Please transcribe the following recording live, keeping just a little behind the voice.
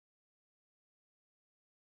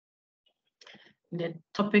The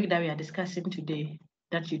topic that we are discussing today,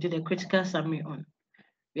 that you did a critical summary on,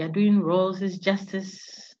 we are doing Rawls'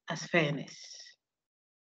 justice as fairness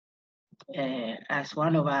as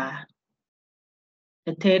one of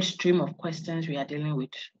the third stream of questions we are dealing with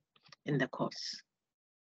in the course.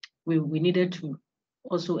 We needed to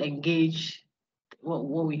also engage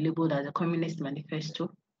what we labeled as a Communist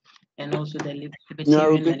Manifesto and also the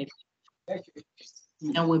Libertarian Manifesto.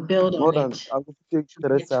 And we build on it. I will take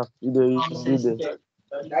Teresa.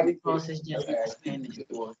 Process justice as fairness.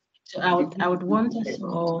 So I would want us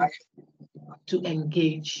all to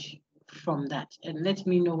engage from that, and let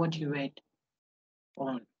me know what you read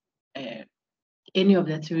on any of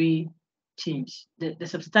the three themes. The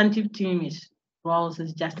substantive theme is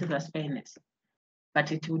Rawls' justice as fairness,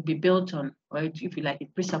 but it would be built on, or if you like,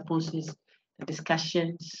 it presupposes the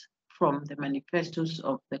discussions from the manifestos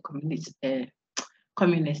of the communists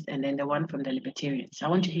and then the one from the libertarians. I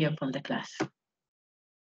want to hear from the class.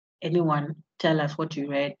 Anyone tell us what you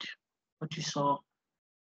read, what you saw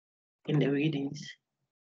in the readings?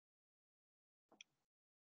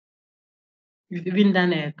 We've even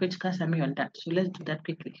done a critical summary on that, so let's do that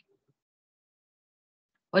quickly.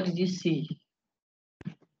 What did you see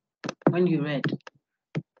when you read?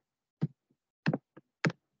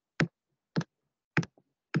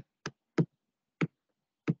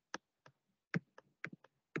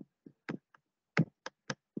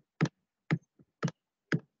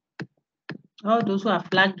 All those who are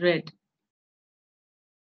flagged red.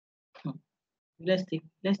 Let's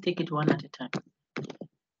take it one at a time.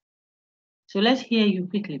 So let's hear you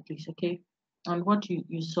quickly, please, okay? On what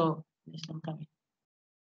you saw. Yes, I'm coming.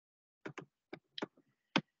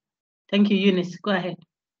 Thank you, Eunice. Go ahead.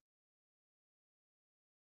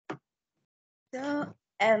 So,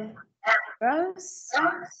 Rose.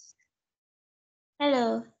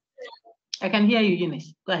 Hello. I can hear you,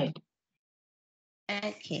 Eunice. Go ahead.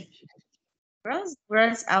 Okay. Rawls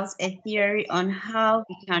brought out a theory on how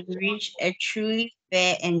we can reach a truly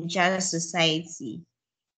fair and just society.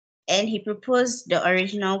 And he proposed the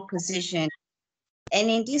original position.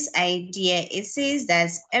 And in this idea, it says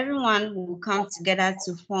that everyone will come together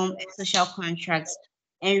to form a social contract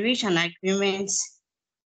and reach an agreement.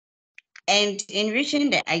 And in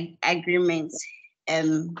reaching the agreement,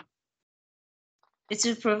 it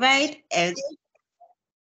will provide a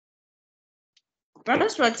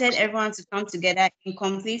Rawls wanted everyone to come together in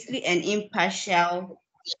completely and impartial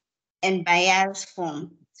and biased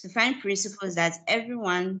form to find principles that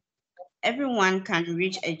everyone can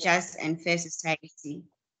reach a just and fair society.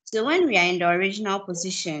 So when we are in the original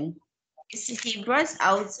position, he brought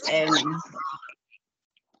out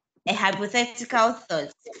a hypothetical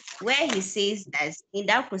thought where he says that in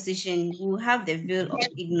that position, you will have the veil of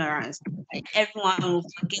ignorance. And everyone will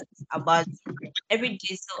forget about every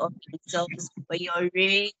detail of themselves, but your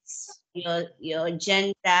race, your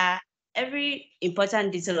gender, every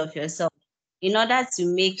important detail of yourself, in order to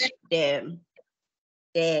make the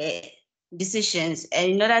decisions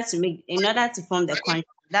and in order to form the contract.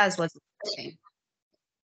 That's what it's saying.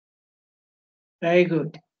 Very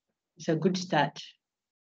good. It's a good start.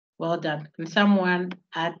 Well done. Can someone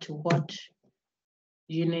add to what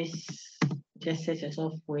Eunice just set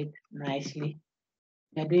herself with nicely?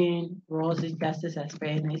 You're doing Rawls' justice as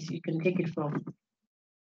fairness. You can take it from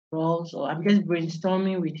Rawls, or I'm just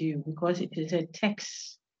brainstorming with you because it is a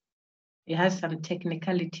text. It has some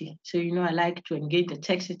technicality. So, I like to engage the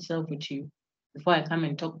text itself with you before I come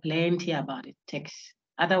and talk plenty about the text.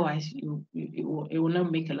 Otherwise, it will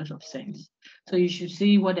not make a lot of sense. So you should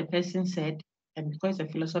see what the person said, and because it's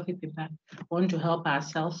a philosophy paper, want to help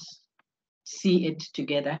ourselves see it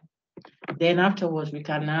together. Then afterwards, we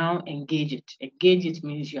can now engage it. Engage it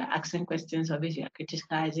means you are asking questions of it, you are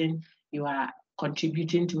criticizing, you are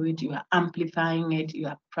contributing to it, you are amplifying it, you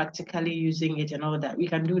are practically using it and all that. We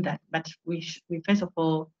can do that. But we first of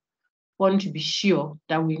all want to be sure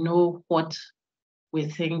that we know what we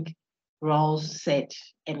think Rawls said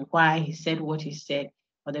and why he said what he said,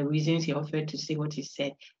 or the reasons he offered to say what he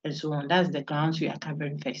said, and so on. That's the grounds we are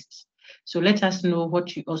covering first. So let us know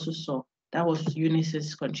what you also saw. That was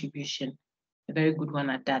Eunice's contribution, a very good one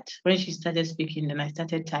at that. When she started speaking, then I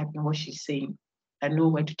started typing what she's saying. I know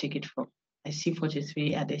where to take it from. I see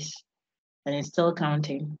 43 others, and it's still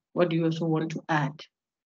counting. What do you also want to add?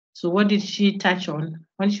 So what did she touch on?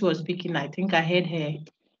 When she was speaking, I think I heard her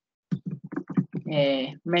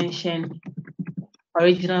mention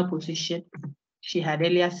original position. She had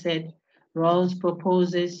earlier said Rawls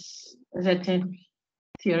proposes a certain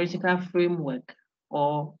theoretical framework,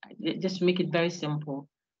 or just to make it very simple,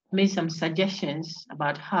 made some suggestions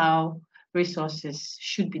about how resources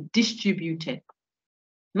should be distributed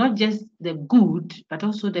not just the good, but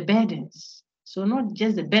also the burdens. So not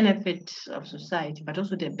just the benefits of society, but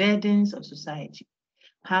also the burdens of society,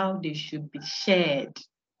 how they should be shared,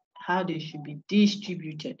 how they should be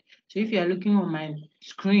distributed. So if you are looking on my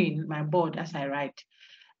screen, my board as I write,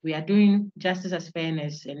 we are doing justice as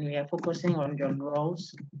fairness and we are focusing on John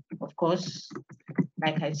Rawls. Of course,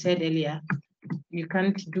 like I said earlier, you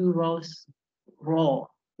can't do Rawls raw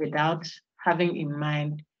without having in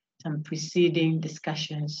mind some preceding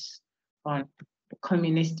discussions on the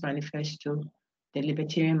Communist Manifesto, the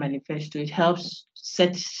Libertarian Manifesto. It helps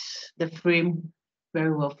set the frame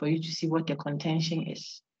very well for you to see what the contention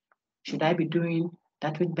is. Should I be doing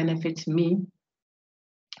that which benefits me?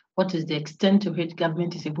 What is the extent to which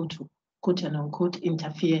government is able to, quote and unquote,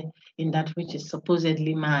 interfere in that which is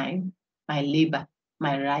supposedly mine, my labor,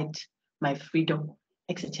 my right, my freedom,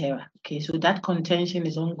 etc. Okay, so that contention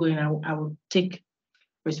is ongoing. I will take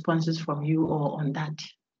responses from you all on that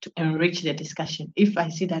to enrich the discussion. If I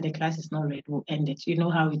see that the class is not ready, we'll end it. You know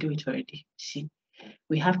how we do it already. See,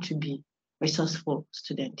 we have to be resourceful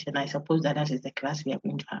students, and I suppose that is the class we are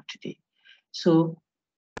going to have today. So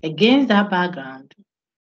against that background,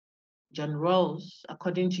 John Rawls,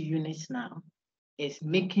 according to Eunice now, is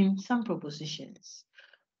making some propositions.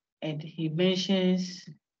 And he mentions,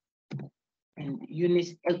 and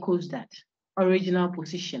Eunice echoes that original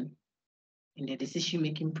position in the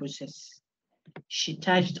decision-making process. She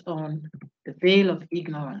touched on the veil of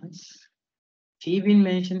ignorance. She even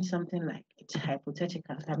mentioned something like it's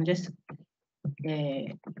hypothetical. I'm just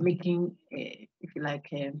making, if you like,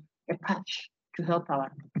 a patch to help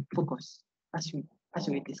our focus as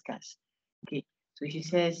we discuss. Okay, so she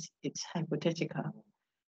says it's hypothetical.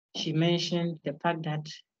 She mentioned the fact that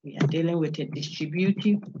we are dealing with a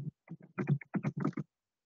distributive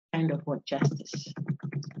kind of what justice,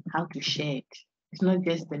 how to share it. It's not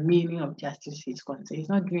just the meaning of justice he's concerned. He's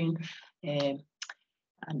not doing a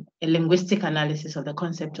linguistic analysis of the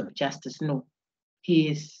concept of justice. No, he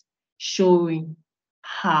is showing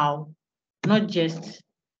how not just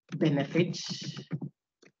benefits,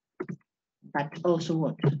 but also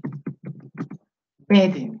what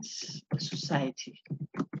burdens of society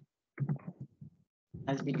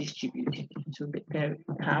has been distributed. So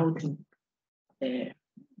how to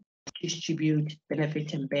distribute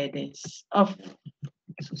benefits and burdens of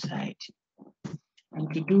society.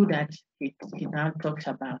 And to do that, he now talks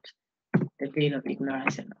about the veil of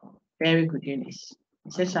ignorance and all. Very good, Eunice.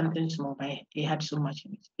 He said something small, but he had so much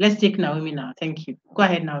in it. Let's take Naomi now. Thank you. Go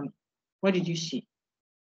ahead, Naomi. What did you see?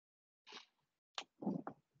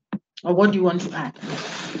 Or what do you want to add?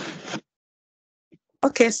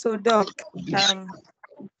 Okay, so Doc,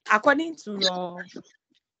 according to Raw,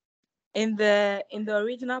 in the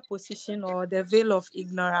original position or the veil of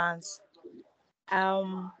ignorance,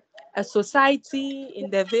 a society in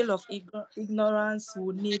the veil of ignorance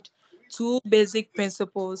would need two basic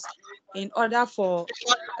principles in order for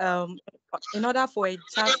a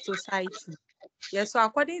just society. Yeah, so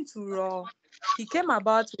according to Raw, he came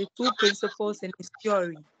about with two principles in his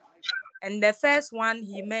theory. And the first one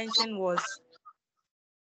he mentioned was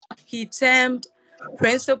he termed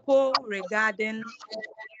principle regarding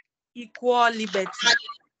equal liberty.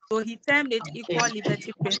 So he termed it equal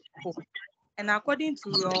liberty principle. And according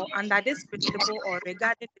to Raw, under this principle or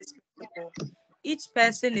regarding this principle, each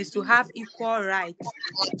person is to have equal rights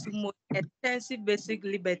to most extensive basic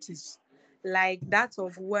liberties, like that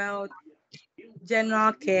of wealth,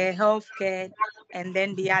 general care, health care, and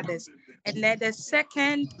then the others. And then the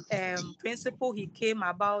second principle he came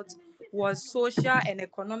about was social and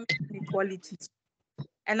economic inequalities.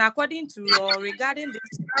 And according to Raw, regarding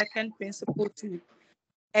this second principle too,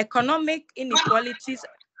 economic inequalities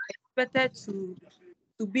are expected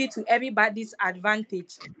to be to everybody's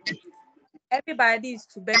advantage. Everybody is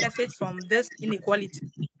to benefit from this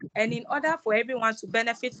inequality. And in order for everyone to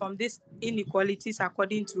benefit from these inequalities,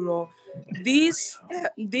 according to Raw, these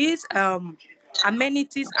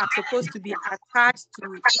amenities are supposed to be attached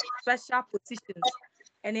to special positions,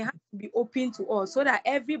 and it has to be open to all so that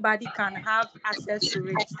everybody can have access to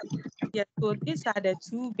it. Yes, so these are the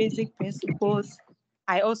two basic principles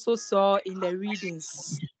I also saw in the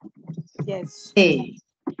readings. Yes. Hey,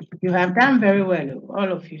 you have done very well,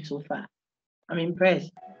 all of you so far. I'm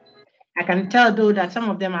impressed. I can tell though that some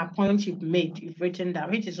of them are points you've made, you've written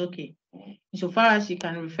down, which is okay. So far as you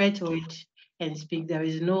can refer to it and speak, there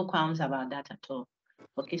is no qualms about that at all.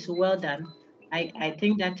 Okay, so well done. I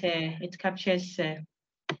think that it captures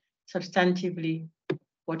substantively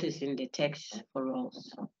what is in the text for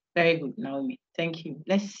us. Very good, Naomi. Thank you.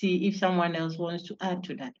 Let's see if someone else wants to add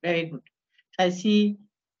to that. Very good. I see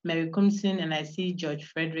Mary Kumsin, and I see George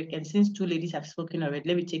Frederick. And since two ladies have spoken already,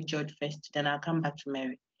 let me take George first, then I'll come back to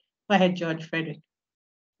Mary. Go ahead, George Frederick.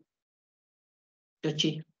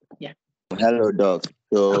 Dochi. Yeah. Hello, Doc.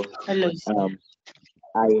 So, Hello, sir.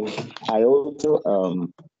 I also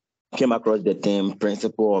came across the term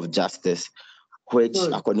principle of justice, which,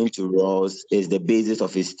 Good. according to Rawls, is the basis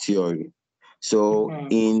of his theory. So, Mhm.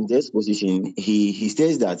 in this position, he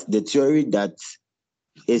says that the theory that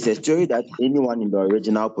is a theory that anyone in the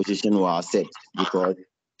original position will accept, because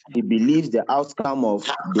he believes the outcome of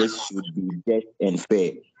this should be just and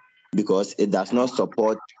fair, because it does not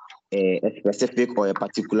support a specific or a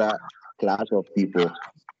particular class of people.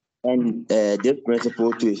 And this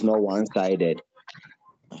principle too is not one-sided.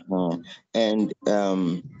 And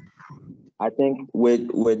I think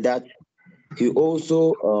with that, he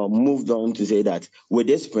also moved on to say that with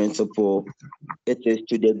this principle, it is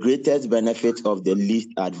to the greatest benefit of the least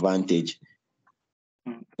advantage.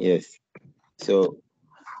 Yes. So,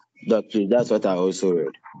 Doctor, that's what I also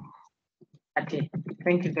read. Okay,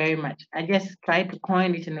 thank you very much. I just tried to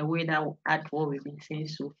coin it in a way that will add what we've been saying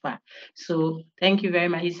so far. So thank you very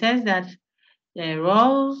much. He says that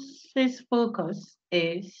Rawls' focus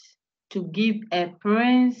is to give a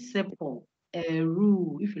principle, a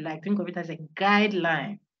rule, if you like, think of it as a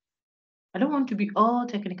guideline. I don't want to be all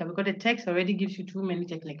technical because the text already gives you too many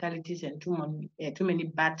technicalities and too many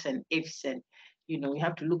buts and ifs, and you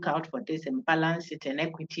have to look out for this and balance it, and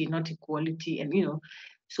equity, not equality, and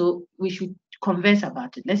so we should converse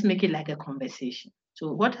about it. Let's make it like a conversation.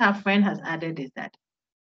 So what our friend has added is that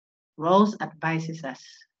Rawls advises us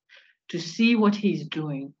to see what he's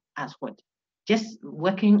doing as what? Just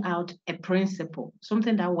working out a principle,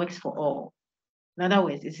 something that works for all. In other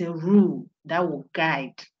words, it's a rule that will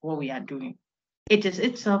guide what we are doing. It is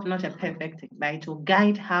itself not a perfect thing, but it will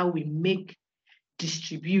guide how we make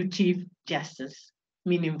distributive justice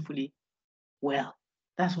meaningfully well.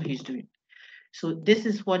 That's what he's doing. So this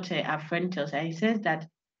is what our friend tells us. He says that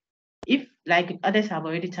if, like others have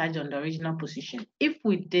already touched on the original position, if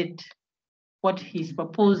we did what he's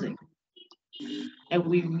proposing, and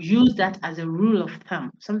we use that as a rule of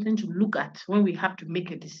thumb, something to look at when we have to make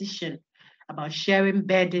a decision about sharing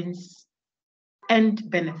burdens and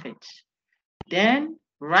benefits, then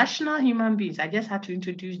rational human beings, I just had to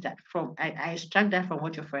introduce that from, I extract that from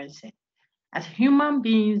what your friend said. As human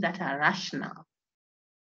beings that are rational,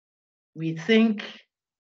 we think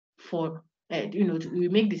for, we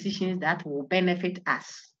make decisions that will benefit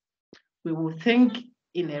us. We will think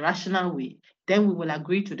in a rational way. Then we will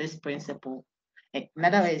agree to this principle. In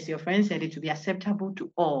other words, your friend said it to be acceptable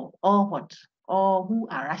to all. All what? All who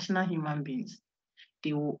are rational human beings.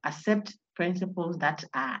 They will accept principles that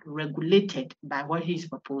are regulated by what he's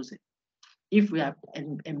proposing. If we are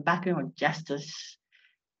embarking on justice,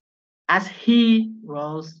 as he,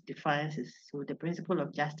 Rawls, defines it, so the principle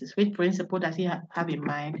of justice, which principle does he have in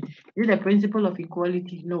mind? Is it the principle of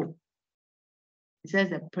equality? No. He says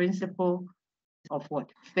the principle of what?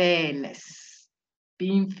 Fairness,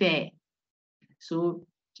 being fair. So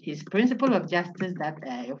his principle of justice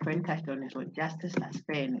that your friend touched on is what? Justice as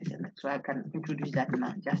fairness. And so I can introduce that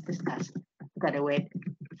now. Justice as, look at the word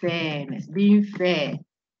fairness. Being fair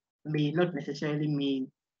may not necessarily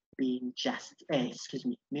mean being just,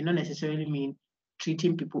 may not necessarily mean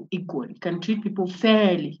treating people equally. You can treat people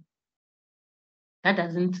fairly. That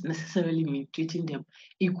doesn't necessarily mean treating them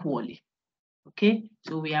equally. Okay,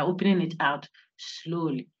 so we are opening it out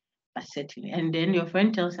slowly but certainly. And then your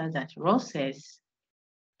friend tells us that Ross says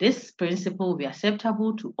this principle will be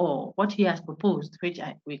acceptable to all. What he has proposed, which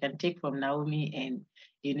we can take from Naomi and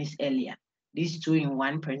Eunice earlier, these two in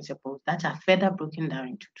one principles that are further broken down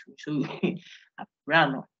into two. So,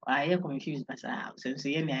 Rano, I am confused, but since I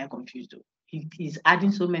am confused. He's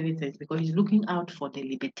adding so many things because he's looking out for the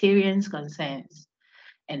libertarians' concerns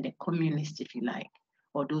and the communists, if you like,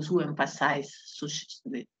 or those who emphasize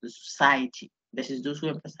the society versus those who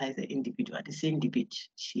emphasize the individual, the same debate.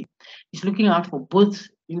 He's looking out for both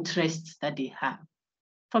interests that they have,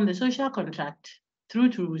 from the social contract through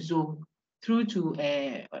to Rousseau, through to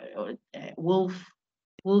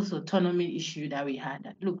Wolf's autonomy issue that we had.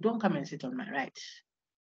 That, look, don't come and sit on my right.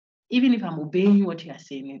 Even if I'm obeying what you are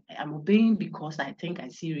saying, I'm obeying because I think I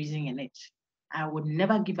see reason in it. I would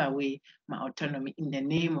never give away my autonomy in the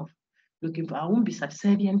name of looking for, I won't be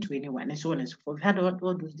subservient to anyone, and so on and so forth. We've had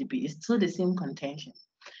all those debates. It's still the same contention.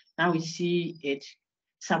 Now we see it,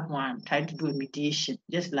 someone trying to do a mediation,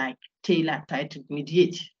 just like Taylor tried to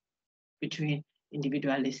mediate between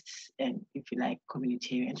individualists and, if you like,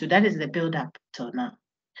 communitarian. So that is the build-up till now.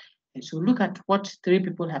 And so look at what three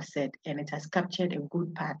people have said, and it has captured a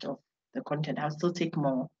good part of the content. I'll still take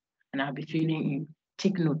more, and I'll be filling in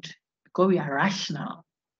take note because we are rational.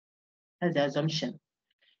 That's the assumption.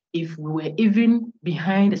 If we were even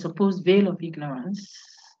behind the supposed veil of ignorance,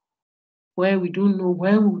 where we don't know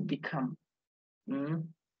where we would become,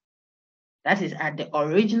 that is at the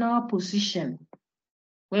original position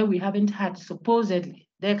where we haven't had, supposedly,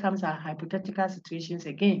 there comes our hypothetical situations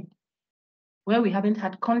again, where we haven't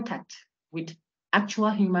had contact with actual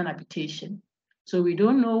human habitation. So we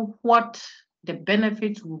don't know what the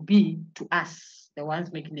benefits will be to us, the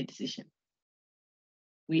ones making the decision.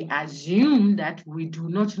 We assume that we do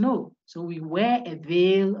not know. So we wear a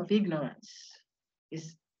veil of ignorance.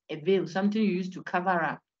 It's a veil, something you use to cover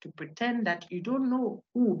up, to pretend that you don't know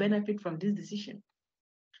who will benefit from this decision.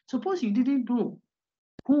 Suppose you didn't know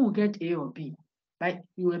who will get A or B, but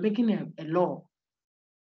you were making a law,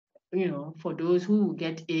 for those who will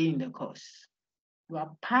get A in the course. You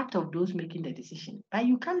are part of those making the decision, but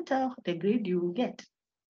you can't tell the grade you will get.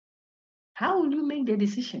 How will you make the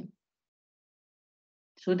decision?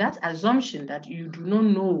 So that assumption that you do not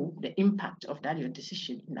know the impact of that your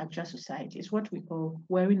decision in actual society is what we call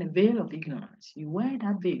wearing a veil of ignorance. You wear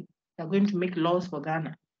that veil. You're going to make laws for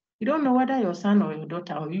Ghana. You don't know whether your son or your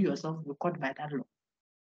daughter or you yourself will be caught by that law.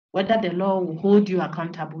 Whether the law will hold you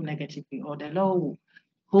accountable negatively or the law will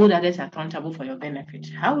hold others accountable for your benefit.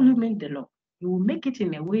 How will you make the law? You will make it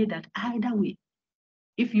in a way that either way,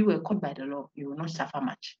 if you were caught by the law, you will not suffer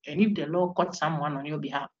much. And if the law caught someone on your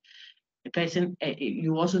behalf, the person,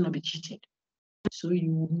 you also not be cheated. So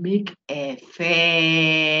you make a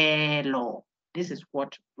fair law. This is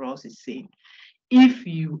what Rawls is saying. If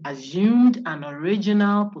you assumed an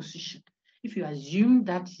original position, if you assumed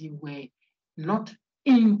that you were not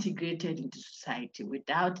integrated into society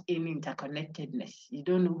without any interconnectedness, you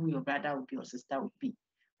don't know who your brother would be or sister would be,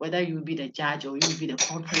 whether you will be the judge or you will be the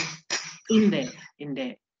culprit in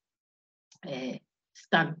the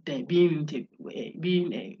stand there being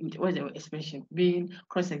what's the expression, being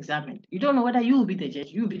cross-examined. You don't know whether you will be the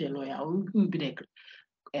judge, you will be the lawyer, or you will be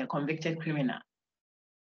the convicted criminal.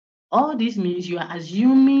 All this means you are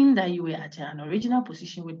assuming that you were at an original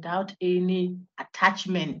position without any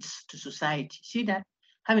attachment to society. See that?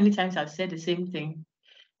 How many times I've said the same thing?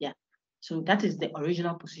 Yeah. So that is the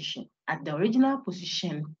original position. At the original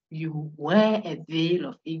position, you wear a veil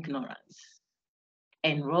of ignorance.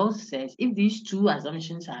 And Rawls says, if these two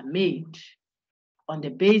assumptions are made on the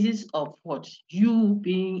basis of what? You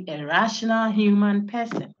being a rational human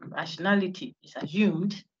person, rationality is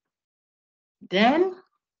assumed, then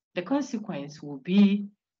the consequence will be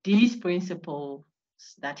these principles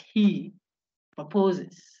that he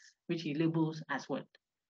proposes, which he labels as what?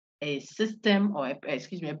 A system or, a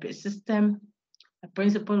principle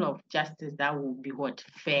of justice that will be what?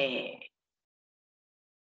 Fair.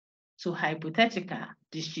 So hypothetical,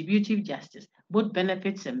 distributive justice, both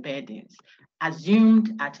benefits and burdens,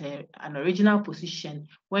 assumed at an original position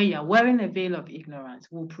where you're wearing a veil of ignorance,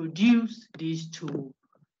 will produce these two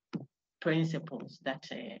principles that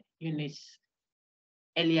Eunice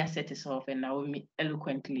earlier set us off and Naomi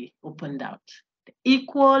eloquently opened out. The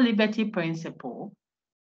equal liberty principle,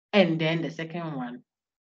 and then the second one,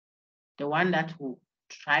 the one that will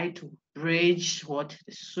try to bridge what?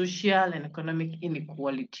 The social and economic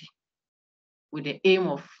inequality, with the aim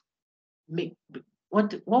of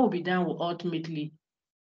what will be done will ultimately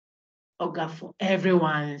augur for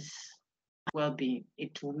everyone's well-being.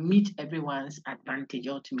 It will meet everyone's advantage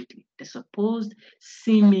ultimately. The supposed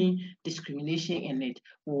seeming discrimination in it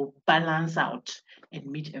will balance out and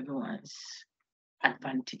meet everyone's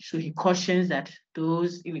advantage. So he cautions that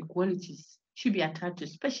those inequalities should be attached to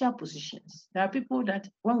special positions. There are people that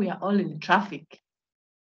when we are all in traffic,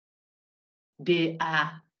 they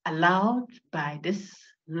are allowed by this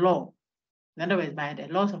law, in other words, by the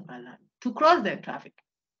laws of our land, to cross the traffic.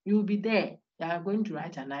 You will be there. They are going to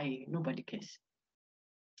write an IE. Nobody cares.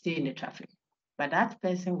 Stay in the traffic. But that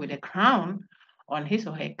person with a crown on his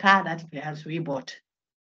or her car that perhaps we bought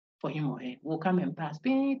for him or her will come and pass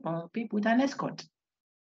people with an escort.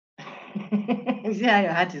 See how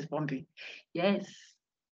your heart is pumping? Yes.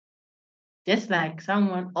 Just like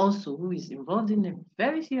someone also who is involved in a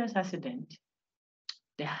very serious accident,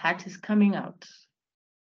 the heart is coming out,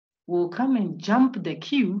 will come and jump the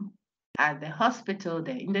queue at the hospital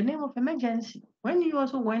there in the name of emergency when you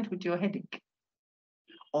also went with your headache.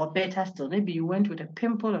 Or better still, maybe you went with a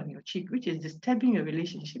pimple on your cheek, which is disturbing your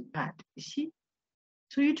relationship bad. You see?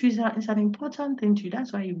 So it's an important thing to you.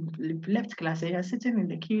 That's why you left class and you're sitting in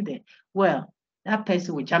the queue there. Well, that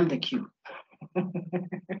person will jump the queue.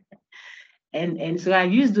 And so I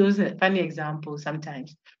use those funny examples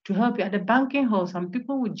sometimes to help you. At the banking hall, some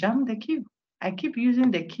people will jump the queue. I keep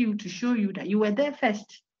using the queue to show you that you were there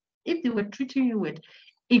first. If they were treating you with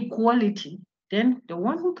equality, then the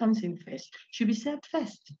one who comes in first should be served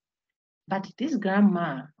first. But this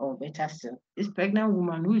grandma, or better still, this pregnant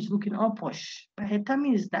woman who is looking all posh, but her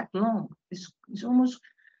tummy is that long, it's almost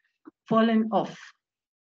falling off.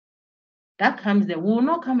 That comes there, will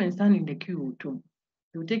not come and stand in the queue to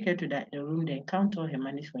you take her to the room, then count all her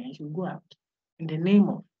money for her, and she'll go out in the name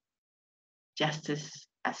of justice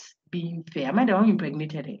as being fair. Am I the one who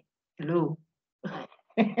impregnated her? Hello.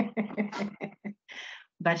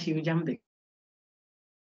 But she will jump the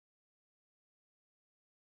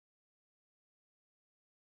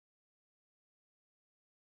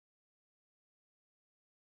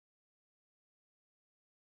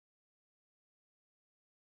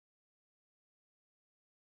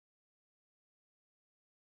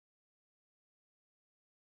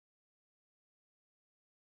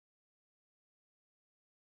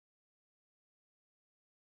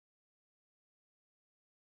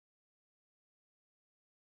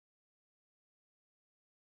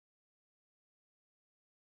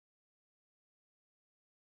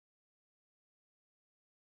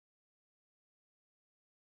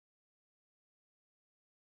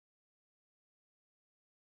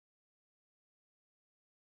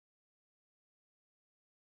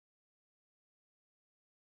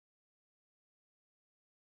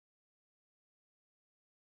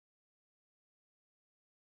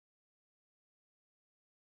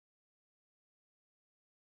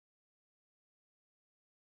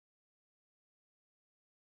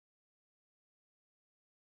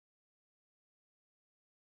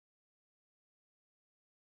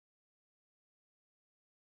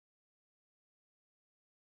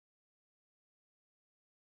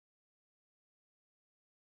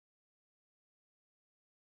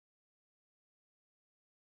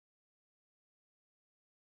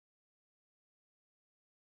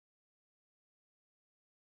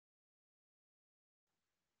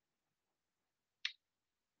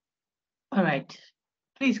All right.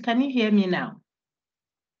 Please, can you hear me now?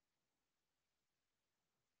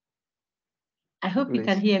 I hope you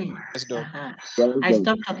can hear me. I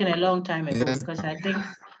stopped talking a long time ago because I think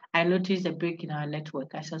I noticed a break in our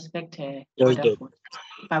network. I suspect other phone,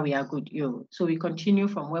 but we are good. So we continue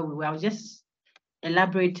from where we were. I was just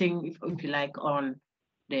elaborating, if you like, on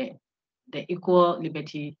the equal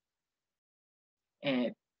liberty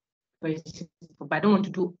principle. But I don't want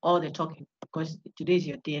to do all the talking because today is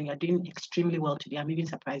your day and you're doing extremely well today. I'm even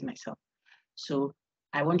surprised myself. So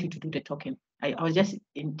I want you to do the talking. I was just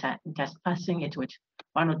interspersing it with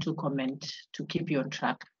one or two comments to keep you on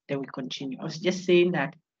track. Then we continue. I was just saying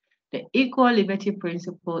that the equal liberty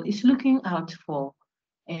principle is looking out for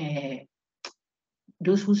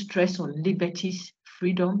those who stress on liberties,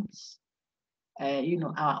 freedoms,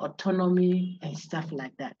 our autonomy and stuff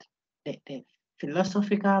like that. The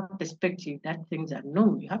philosophical perspective that things that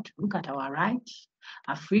no, you have to look at our rights,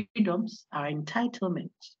 our freedoms, our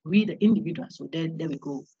entitlements, we the individuals. So there we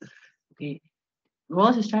go. Okay.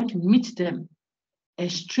 Rawls is trying to meet them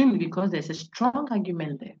extremely because there's a strong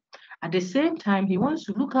argument there. At the same time, he wants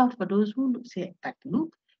to look out for those who say that look,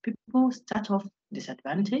 people start off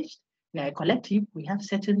disadvantaged. We are a collective, we have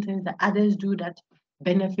certain things that others do that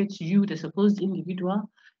benefits you, the supposed individual,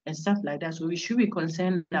 and stuff like that. So we should be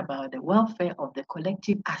concerned about the welfare of the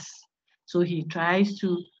collective us. So he tries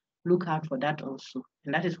to look out for that also.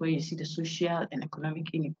 And that is where you see the social and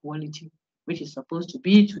economic inequality, which is supposed to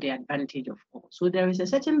be to the advantage of all. So there is a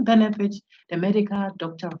certain benefit the medical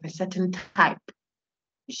doctor of a certain type,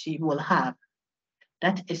 she will have.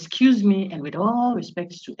 That, excuse me, and with all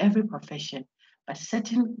respect to every profession, but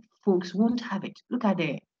certain folks won't have it. Look at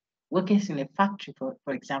the workers in a factory, for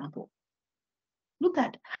example. Look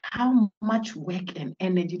at how much work and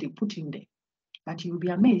energy they put in there. But you'll be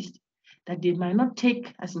amazed that they might not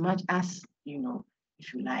take as much as,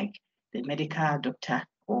 if you like, the medical doctor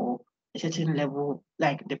or a certain level,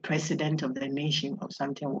 like the president of the nation or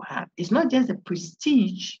something will have. It's not just the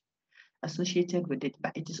prestige associated with it,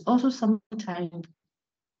 but it is also sometimes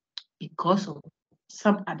because of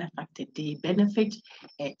some other factor. They benefit,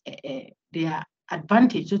 their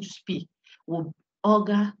advantage, so to speak, will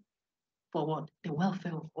augur for what? The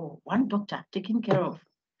welfare of all. One doctor taking care of,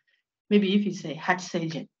 maybe if it's a heart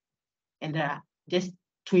surgeon, and there are just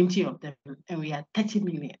 20 of them, and we are 30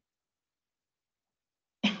 million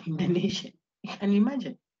in the nation. You can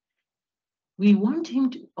imagine. We want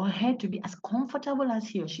him or her to be as comfortable as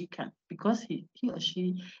he or she can because he or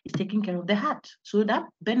she is taking care of the heart. So that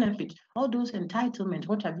benefit, all those entitlements,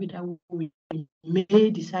 what have you that we may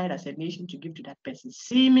decide as a nation to give to that person,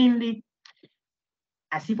 seemingly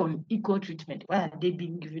as if on equal treatment. Why are they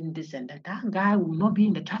being given this and that? That guy will not be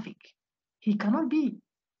in the traffic. He cannot be.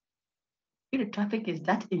 If the traffic is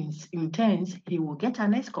that intense, he will get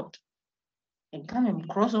an escort and come and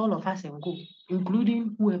cross all of us and go,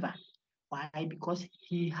 including whoever. Why? Because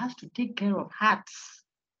he has to take care of hearts.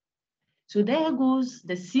 So there goes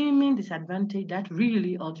the seeming disadvantage that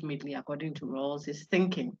really ultimately, according to Rawls, is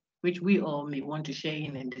thinking, which we all may want to share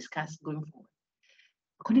in and discuss going forward.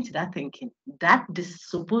 According to that thinking, that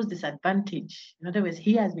supposed disadvantage, in other words,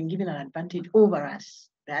 he has been given an advantage over us,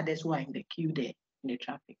 the others who are in the queue there in the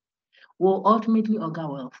traffic, will ultimately augur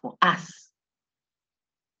well for us.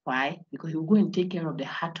 Why? Because he will go and take care of the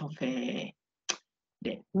heart of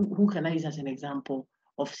who can I use as an example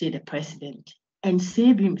of, say, the president, and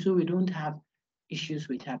save him so we don't have issues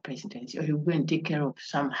with our presidency, or he will go and take care of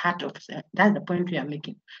some heart of, that's the point we are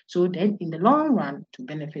making. So then in the long run, to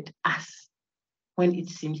benefit us when it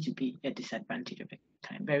seems to be a disadvantage of the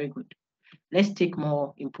time. Very good. Let's take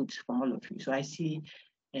more inputs from all of you. So I see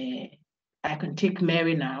I can take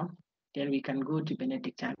Mary now, then we can go to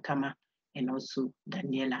Benedict and Kama, and also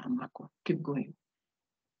Daniela and Marco. Keep going.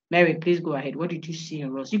 Mary, please go ahead. What did you see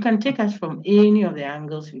in Ross? You can take us from any of the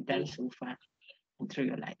angles we've done so far and through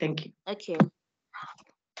your life. Thank you. Okay.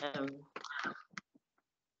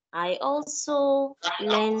 I also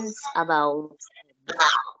learned about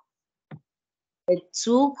the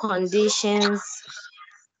two conditions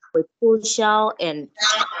with social and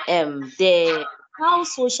the how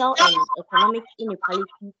social and economic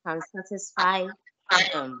inequality can satisfy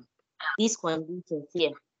these conditions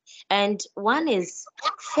here. And one is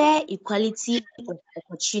fair equality of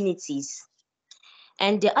opportunities.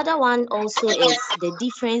 And the other one also is the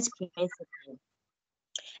difference principle.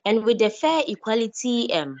 And with the fair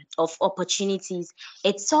equality of opportunities,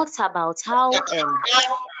 it talks about how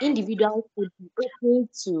individuals should be open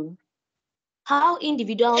to, how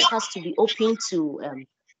individuals has to be open to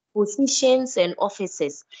positions and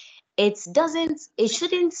offices. It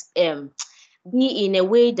shouldn't be in a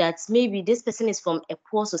way that maybe this person is from a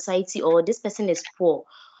poor society, or this person is poor,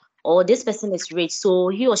 or this person is rich, so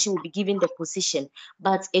he or she will be given the position.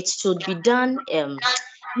 But it should be done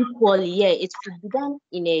equally. Yeah, it should be done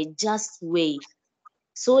in a just way,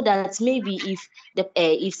 so that maybe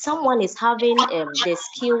if someone is having the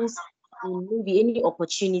skills in maybe any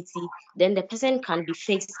opportunity, then the person can be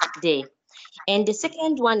fixed there. And the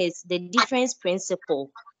second one is the difference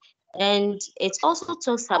principle, and it also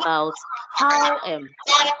talks about how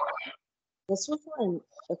the social and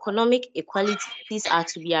economic equalities are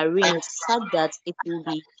to be arranged such that it will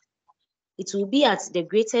be at the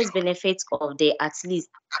greatest benefit of the at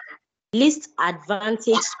least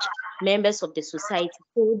advantaged members of the society.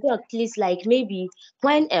 So at least, like, maybe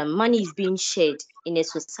when money is being shared in a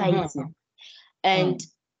society, and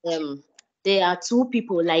there are two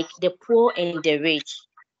people, like the poor and the rich.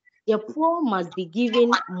 The poor must be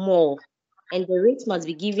given more, and the rich must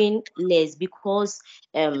be given less, because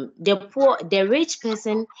the rich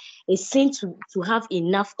person is seen to have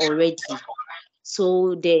enough already.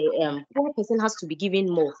 So the poor person has to be given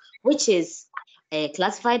more, which is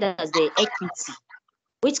classified as the equity,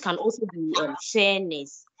 which can also be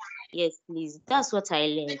fairness. Yes, please. That's what I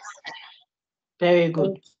learned. Very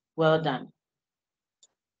good. Well done.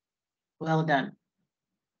 Well done.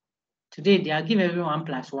 Today, I'll give everyone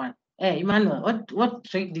 +1. Hey, Emmanuel, what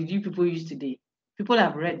trick did you people use today? People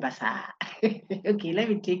have read Basa. Okay, let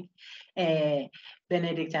me take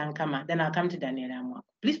Benedict and Kama. Then I'll come to Daniela.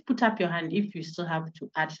 Please put up your hand if you still have to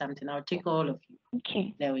add something. I'll take all of you.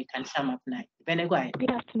 Okay. Then we can sum up now. Benedict, go ahead.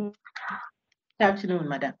 Good afternoon. Good afternoon,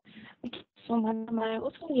 madam. Okay. So, madam, I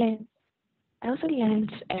also learned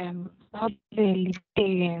about the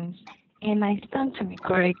libertarians, and I stand to be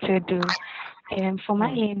corrected though. For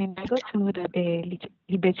my learning, I got to know that the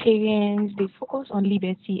libertarians, they focus on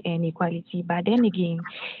liberty and equality, but then again,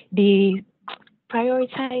 they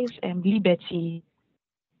prioritize liberty.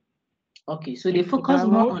 Okay, so they focus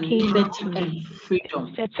more on liberty and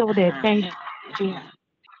freedom. Settle the tension.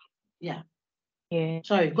 Yeah. Yeah.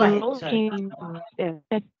 Sorry, go ahead. Sorry.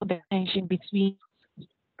 Settle the tension between.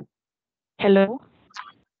 Hello?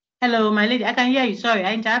 Hello, my lady. I can hear you. Sorry,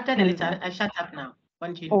 I interrupted a little. I shut up now.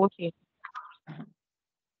 Continue. Okay.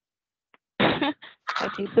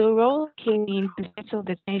 Okay, so Rawls came in to settle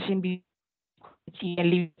the tension between equality and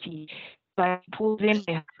liberty by proposing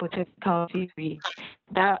a hypothetical theory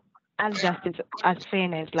that as justice as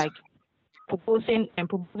fairness, like proposing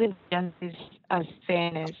justice as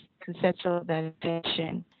fairness to settle the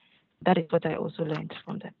tension. That is what I also learned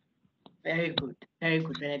from that. Very good,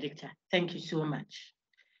 Benedicta. Thank you so much.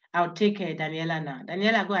 I'll take Daniela now.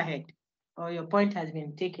 Daniela, go ahead. Or your point has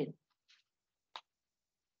been taken.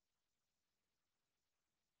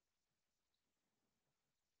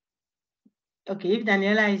 Okay, if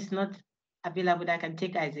Daniela is not available that I can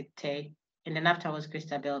take Isaac Tay, and then afterwards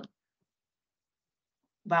Christabel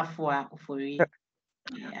Bafua Ofori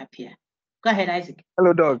appear. Go ahead, Isaac.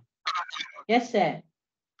 Hello, Doc. Yes, sir.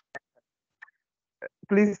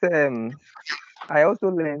 Please, I also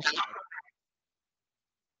learned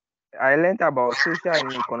about social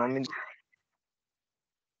and economic.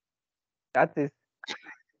 That is,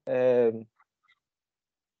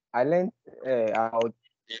 I learned about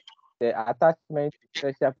the attachment to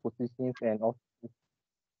special positions and offices,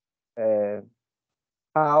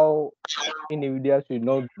 how individuals should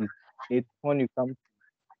not discriminate when you come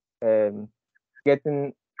to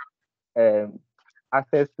getting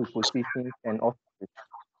access to positions and offices.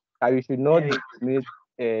 That we should not discriminate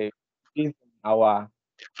based on our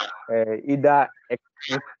either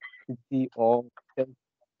ethnicity or sex.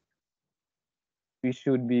 We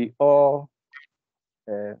should be all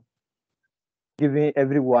giving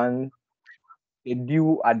everyone a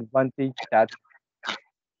due advantage that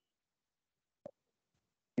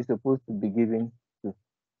is supposed to be given to.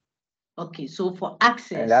 Okay, so for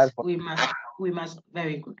access, we must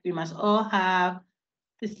very good. We must all have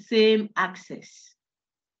the same access.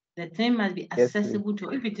 The thing must be accessible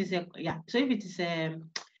to. If it is a so if it is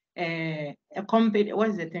a company, what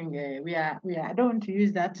is the thing? We are. I don't want to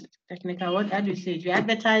use that technical word. How do you say it? We're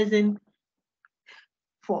advertising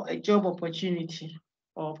for a job opportunity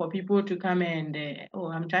or for people to come and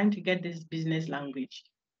I'm trying to get this business language.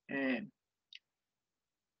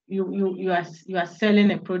 You are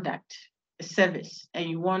selling a product, a service, and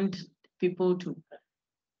you want people to.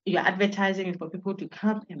 You're advertising it for people to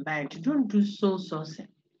come and buy it. You don't do soul sourcing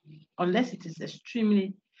unless it is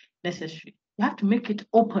extremely necessary. You have to make it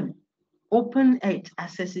open it,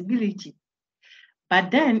 accessibility.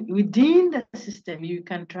 But then within the system, you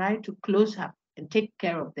can try to close up and take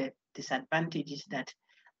care of the disadvantages that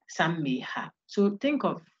some may have. So think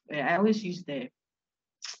of, I always use a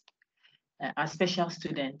special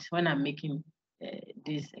student when I'm making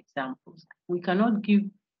these examples. We cannot give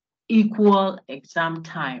equal exam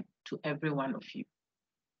time to every one of you.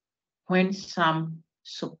 When some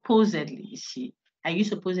supposedly, you see, I use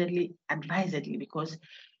supposedly advisedly because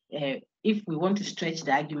if we want to stretch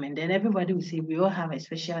the argument, then everybody will say we all have a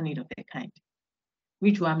special need of a kind.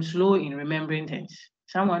 Me too, I'm slow in remembering things.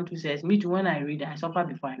 Someone who says, me too, when I read, I suffer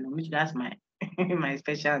before I know. Me too, that's my my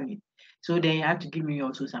special need. So then you have to give me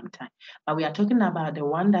also some time. But we are talking about the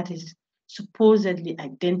one that is supposedly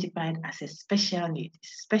identified as a special need.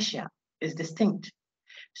 It's special, it's distinct.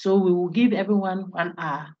 So we will give everyone 1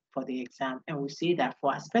 hour for the exam, and we say that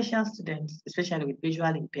for our special students, especially with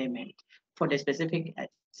visual impairment, for the specific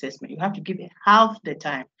assessment, you have to give half the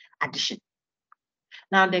time addition.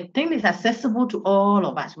 Now, the thing is accessible to all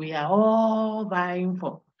of us. We are all vying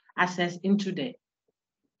for access into the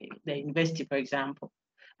university, for example.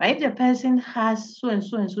 But if the person has so and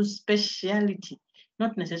so and so speciality,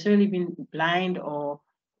 not necessarily being blind or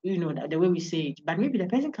the way we say it, but maybe the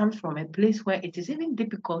person comes from a place where it is even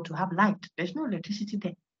difficult to have light. There's no electricity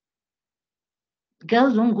there.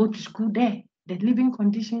 Girls don't go to school there. The living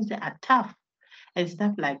conditions there are tough and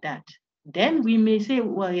stuff like that. Then we may say,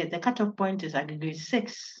 well, yeah, the cutoff point is at grade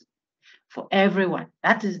 6 for everyone.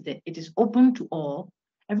 That is it is open to all.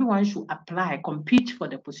 Everyone should apply, compete for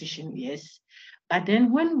the position, yes. But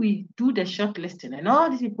then when we do the shortlisting and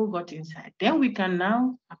all these people got inside, then we can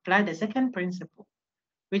now apply the second principle,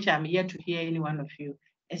 which I'm here to hear any one of you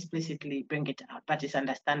explicitly bring it out, but it's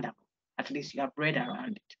understandable. At least you have read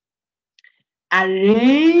around it.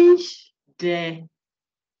 Arrange the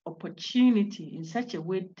opportunity in such a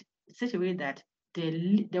way that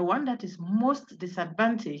the one that is most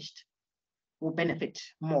disadvantaged will benefit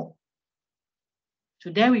more. So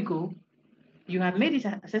there we go. You have made it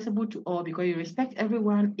accessible to all because you respect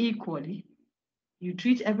everyone equally. You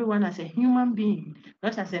treat everyone as a human being,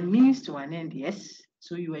 not as a means to an end, yes.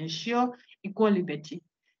 So you ensure equal liberty.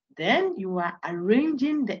 Then you are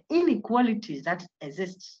arranging the inequalities that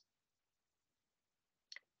exist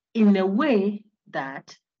in a way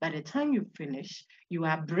that by the time you finish, you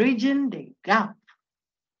are bridging the gap.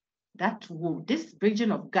 This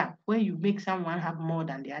bridging of gap where you make someone have more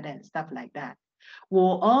than the other and stuff like that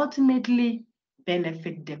will ultimately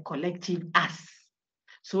benefit the collective us.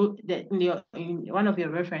 So in one of your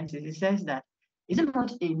references, it says that it's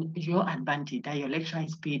not in your advantage that your lecturer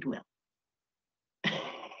is paid well.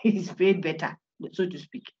 He's paid better, so to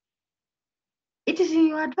speak. It is in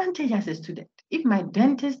your advantage as a student. If my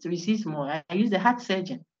dentist receives more, I use the heart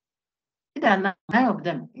surgeon. There are 9 of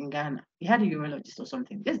them in Ghana. He had a urologist or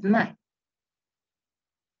something. There's 9.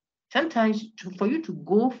 Sometimes for you to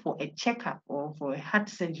go for a checkup or for a heart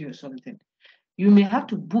surgery or something, you may have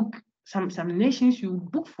to book some nations you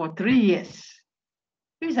book for 3 years.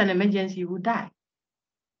 If it's an emergency, you will die.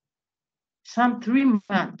 Some 3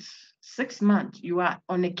 months, 6 months, you are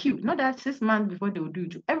on a queue. Not that 6 months before they will do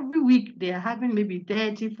it. Every week they are having maybe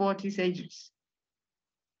 30, 40 surgeries.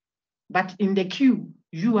 But in the queue,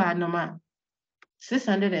 you are normal,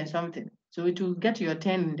 600 and something. So it will get your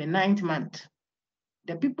turn in the 9th month.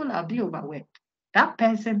 The people are being overworked. That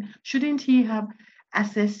person, shouldn't he have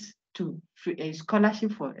access to a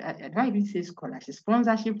scholarship for, I don't even say scholarship,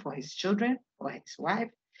 sponsorship for his children or his wife,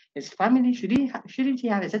 his family? Shouldn't he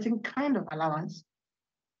have a certain kind of allowance?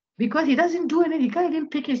 Because he doesn't do anything. He can't even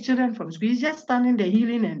pick his children from school. He's just standing there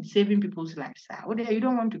healing and saving people's lives. You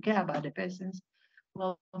don't want to care about the person's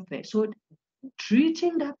welfare. So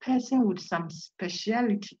treating that person with some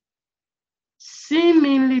speciality,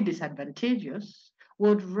 seemingly disadvantageous,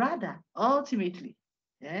 would rather ultimately,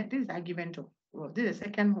 this is argument of, this is the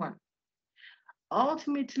second one,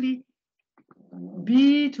 ultimately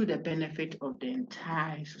be to the benefit of the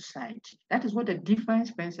entire society. That is what the difference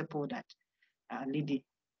principle that Lady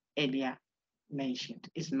earlier mentioned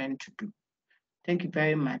is meant to do. Thank you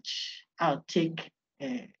very much. I'll take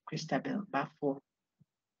Christabel Bafo.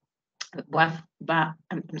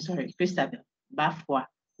 I'm sorry, Christabel Bafwa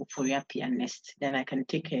Ufoyapia next. Then I can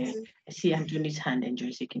take I see Antoni's hand and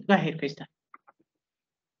Joyce. Go ahead, Christa.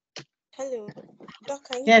 Hello, Doc.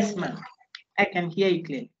 Yes, ma'am. I can hear you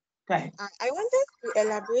clearly. Go ahead. I wanted to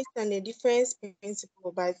elaborate on the difference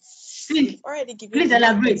principle, but you've already given please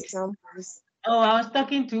elaborate examples. Oh, I was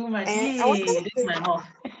talking too much. Yay, this is my mouth.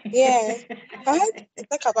 Yeah, I wanted to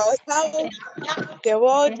talk about how the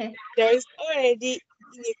world, there is already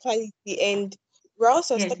inequality, and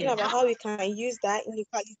Rawls was talking about how we can use that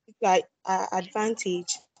inequality to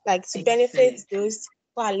advantage, like to benefit those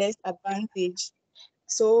who are less advantaged.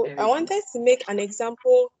 So I wanted to make an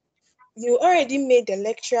example. You already made the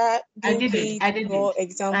lecturer being paid for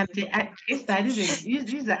example. I didn't.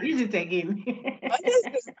 Use it again.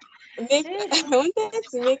 I wanted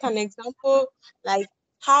to make an example like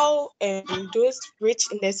how those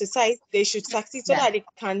rich in the society, they should succeed so that they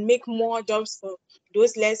can make more jobs for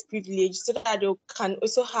those less privileged, so that they can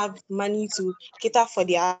also have money to cater for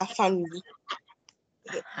their family.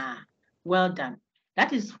 Well done.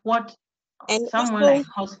 That is what and someone also, like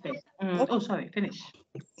hospice. Oh, sorry, finish.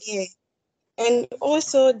 Yeah. And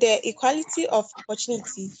also the equality of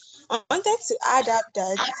opportunity. I wanted to add up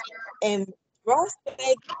that Ross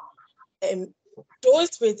said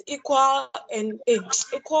those with equal and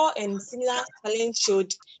similar talent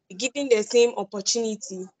should be given the same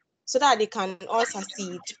opportunity so that they can all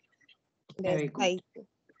succeed. Very good.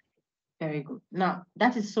 Very good. Now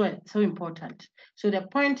that is so important. So the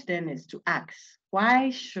point then is to ask,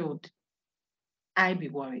 why should I be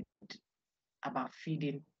worried about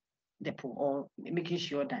feeding the poor or making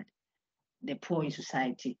sure that the poor in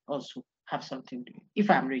society also have something to do? If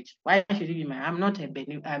I'm rich, why should it be I'm not a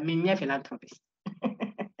philanthropist.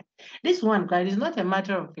 This one, guys, is not a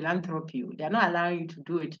matter of philanthropy. They're not allowing you to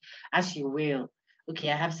do it as you will.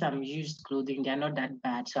 Okay, I have some used clothing. They're not that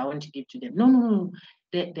bad, so I want to give to them. No.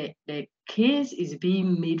 The case is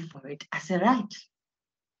being made for it as a right.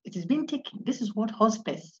 It is being taken. This is what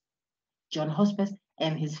John Hospice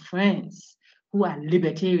and his friends, who are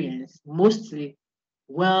libertarians, mostly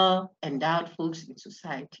well-endowed folks in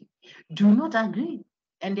society, do not agree.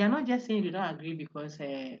 And they are not just saying they don't agree because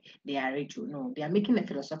they are rich. No, they are making a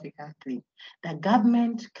philosophical claim that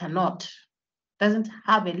government doesn't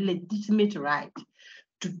have a legitimate right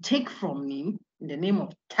to take from me in the name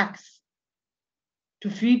of tax to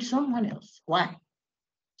feed someone else. Why?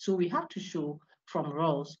 So we have to show from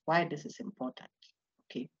Rawls why this is important.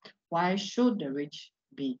 Okay, why should the rich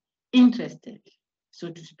be interested,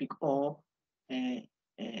 so to speak, or in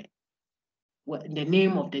the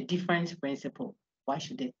name of the difference principle, why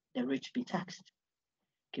should the rich be taxed?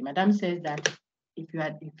 Okay, Madam says that if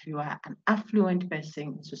you are an affluent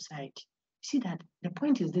person in society, see that the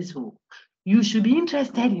point is this: you should be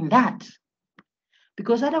interested in that,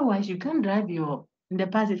 because otherwise you can't drive your. In the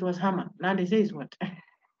past it was Hammer. Now they say it's what?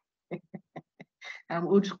 I'm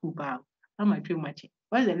old school, pal. How too much?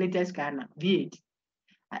 What's the latest car now? V8.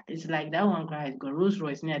 It's like that one guy has got Rolls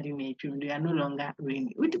Royce near the May. They are no longer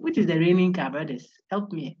raining. Which is the raining car, brothers?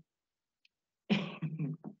 Help me. Or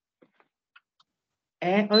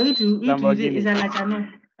it is a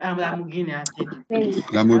Lamborghini.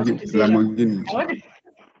 Lamborghini.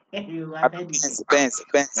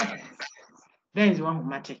 Benz one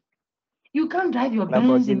matter. You can't drive your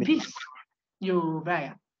Benz in peace.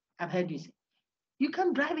 Brian, I've heard you say. You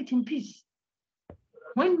can't drive it in peace.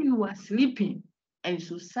 When you are sleeping, and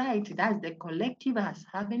society, that's the collective,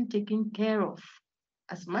 haven't taken care of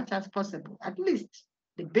as much as possible, at least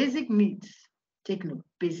the basic needs, take note,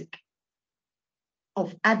 basic,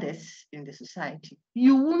 of others in the society.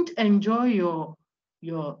 You won't enjoy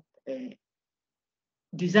your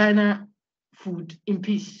designer food in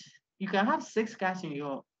peace. You can have 6 cars in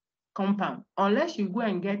your compound unless you go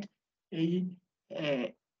and get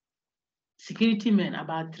a security men,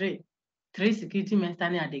 about three security men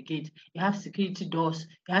standing at the gate. You have security doors,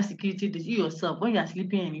 you have security doors. You yourself, when you are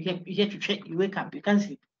sleeping and you hear to check, you wake up, you can't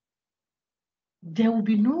sleep. There will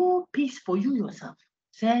be no peace for you yourself.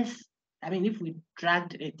 Says, I mean, if we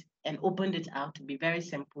dragged it and opened it out to be very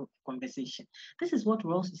simple conversation, this is what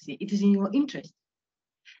Rawls is saying. It is in your interest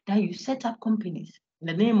that you set up companies in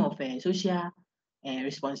the name of social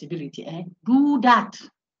responsibility. Do that.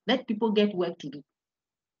 Let people get work to do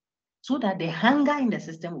so that the hunger in the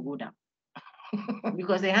system will go down.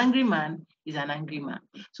 Because a hungry man is an angry man.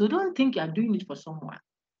 So don't think you are doing it for someone.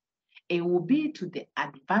 It will be to the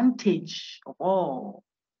advantage of all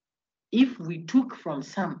if we took from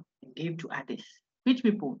some and gave to others. Which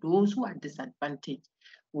people, those who are disadvantaged,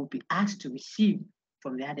 will be asked to receive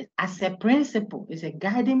from the others as a principle. It's a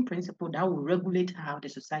guiding principle that will regulate how the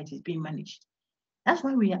society is being managed. That's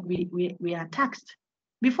why we are taxed.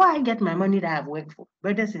 Before I get my money that I've worked for,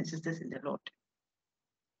 brothers and sisters in the Lord,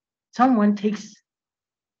 someone takes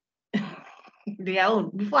their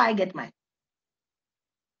own before I get mine.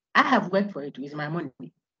 I have worked for it with my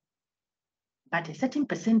money, but a certain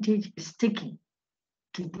percentage is taken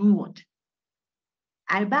to do what?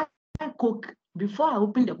 I buy Coke before I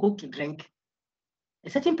open the Coke to drink.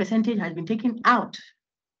 A certain percentage has been taken out.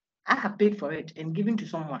 I have paid for it and given to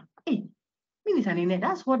someone. Hey,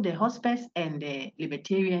 that's what the hospice and the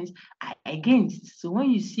libertarians are against. So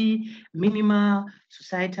when you see minimal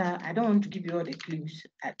societal, I don't want to give you all the clues.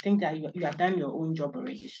 I think that you have done your own job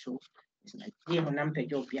already. So it's like, I'm going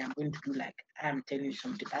to do like I'm telling you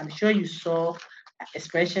something. I'm sure you saw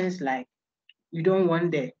expressions like you don't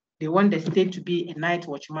want they want the state to be a night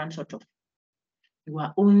watchman sort of. You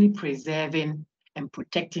are only preserving and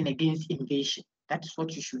protecting against invasion. That is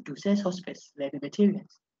what you should do. Says hospice, the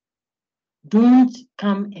libertarians. Don't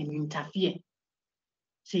come and interfere.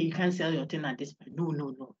 Say you can't sell your thing at this point.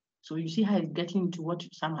 No. So you see how it's getting into what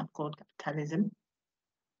some have called capitalism.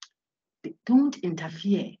 Don't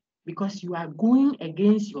interfere because you are going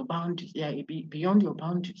against your boundaries, beyond your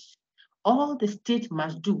boundaries. All the state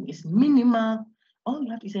must do is minimal. All you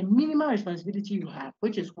have is a minimal responsibility you have,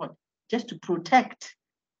 which is what? Just to protect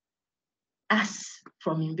us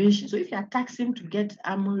from invasion. So if you are taxing to get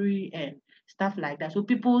armory and stuff like that, so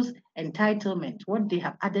people's entitlement, what they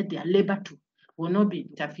have added their labor to, will not be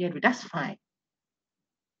interfered with. That's fine.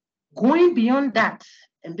 Going beyond that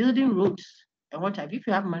and building roads and what have you, if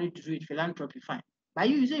you have money to do it, philanthropy, fine. But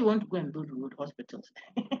you say you want to go and build road hospitals.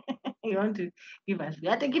 You want to give us, we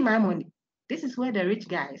are taking my money. This is where the rich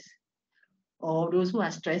guys or those who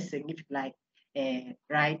are stressing, if you like,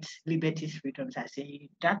 rights, liberties, freedoms are saying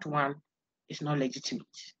that one is not legitimate.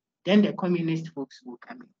 Then the communist folks will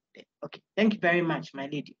come in. Okay, thank you very much, my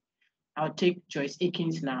lady. I'll take Joyce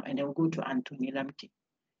Akins now, and then we'll go to Anthony Lamte.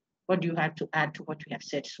 What do you have to add to what we have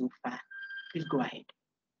said so far? Please go ahead.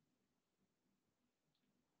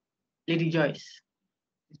 Lady Joyce,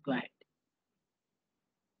 please go ahead.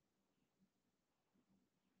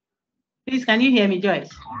 Please, can you hear me, Joyce?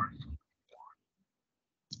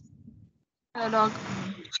 Hello, Doc.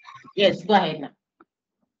 Yes, go ahead now.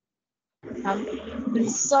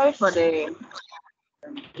 Sorry for the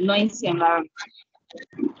noisy environment.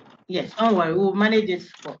 Yes, don't worry. We'll manage it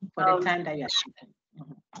for the time that you are speaking.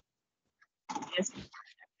 Yes.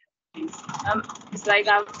 It's like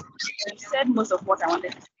I've said most of what I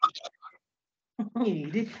wanted to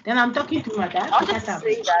say. Then I'm talking too much. I wanted to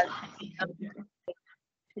say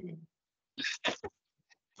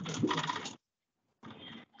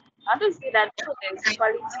that there's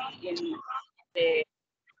equality in the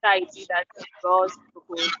society that Rawls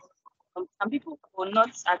proposed. Some people will not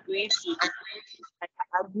agree to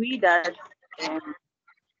that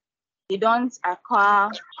they don't acquire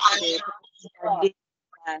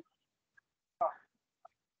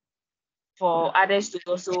for others to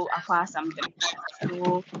also acquire something.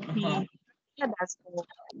 So he said that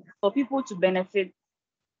for people to benefit,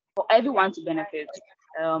 for everyone to benefit,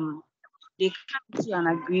 they come to an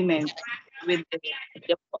agreement with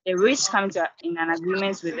the rich come to in an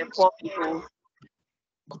agreement with the poor people,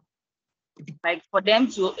 like for them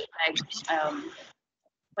to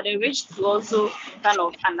for the rich to also kind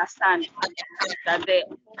of understand that they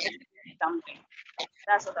something.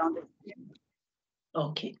 That's what I wanted to say.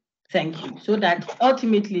 Okay, thank you. So that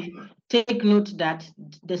ultimately, take note that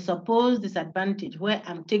the supposed disadvantage where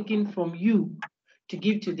I'm taking from you to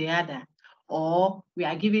give to the other, or we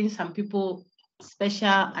are giving some people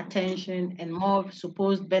special attention and more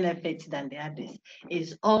supposed benefits than the others,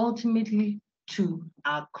 is ultimately to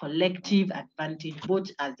our collective advantage, both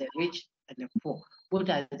as the rich and the poor, both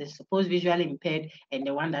as the supposed visually impaired and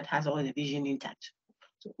the one that has all the vision intact.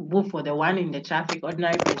 So both for the one in the traffic,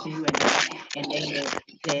 ordinary person, and then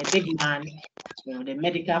the big man, the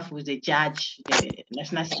medical foods, the judge, the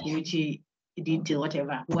national security detail,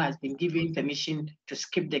 whatever, who has been given permission to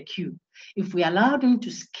skip the queue. If we allow them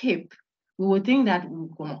to skip, we will think that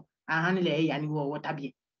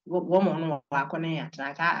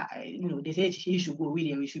they say he should go,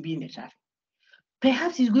 we should be in the traffic.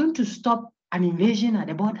 Perhaps he's going to stop an invasion at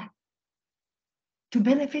the border to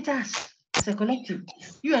benefit us as a collective.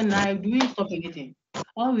 You and I, do we stop anything?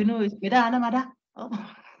 All we know is,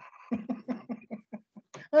 oh.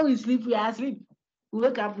 When we sleep, we are asleep. We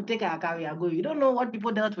wake up, we take our car, we are going. You don't know what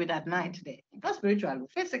people dealt with at night there. Not spiritual,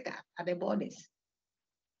 physical, at the borders.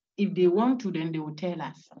 If they want to, then they will tell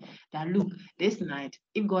us that, look, this night,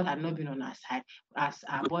 if God had not been on our side,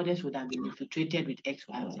 our borders would have been infiltrated with X,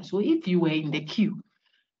 Y, Z. So if you were in the queue,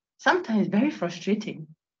 sometimes very frustrating.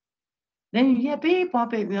 Then you hear people,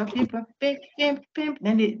 then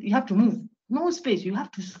you have to move. No space. You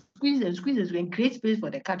have to squeeze and create space for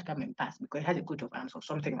the car to come and pass because it has a coat of arms or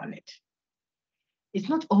something on it. It's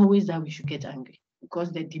not always that we should get angry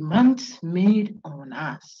because the demands made on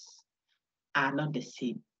us are not the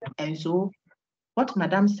same. And so what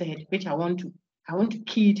Madame said, which I want to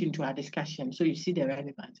key it into our discussion so you see the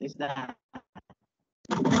relevance, is that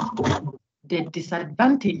the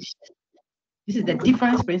disadvantage, this is the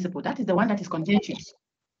difference principle, that is the one that is contentious.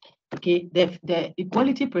 Okay, the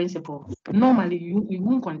equality principle, normally you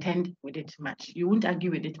won't contend with it much. You won't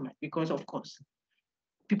argue with it much because, of course,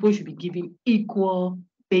 people should be given equal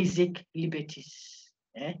basic liberties.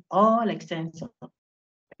 All extents of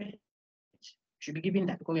should be given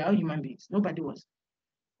that because we are all human beings. Nobody was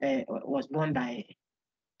born by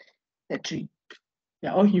a tree. We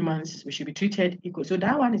are all humans. We should be treated equal. So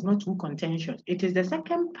that one is not too contentious. It is the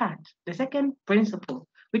second part, the second principle,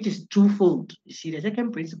 which is twofold. You see, the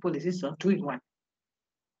second principle is this of 2 in 1.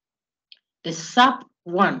 The sub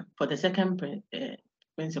one for the second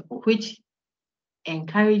principle, which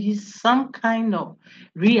encourages some kind of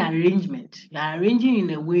rearrangement. You are arranging in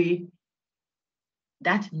a way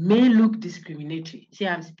that may look discriminatory. See,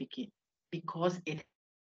 I'm speaking because it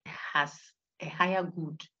has a higher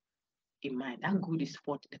good in mind. That good is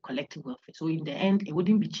what the collective welfare. So in the end, it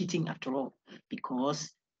wouldn't be cheating after all,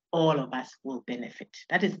 because all of us will benefit.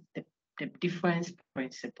 That is the difference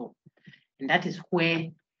principle. And that is where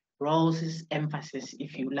Rawls' emphasis,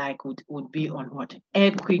 if you like, would be on what?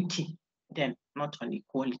 Equity, then not on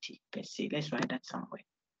equality per se. Let's write that somewhere.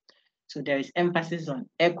 So there is emphasis on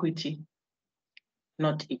equity,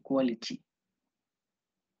 not equality.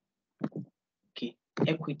 Okay,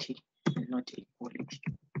 equity, not equality.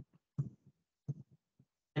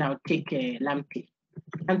 And I'll take Lamke.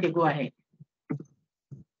 Lamke, go ahead.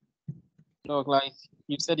 No, like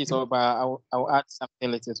you said it all, but I'll add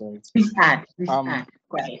something later to it. Please add. Go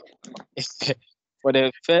ahead. For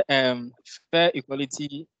the fair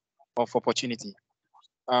equality of opportunity,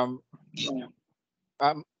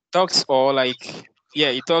 talks or like, yeah,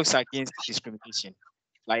 it talks against discrimination,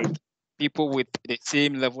 like people with the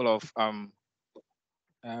same level of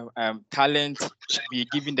talent should be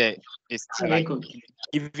given given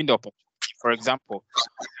the opportunity. For example,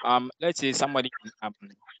 let's say somebody in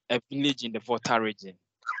a village in the Volta region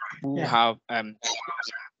who have who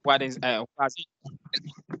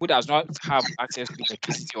does not have access to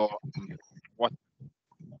electricity or water,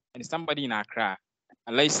 and somebody in Accra,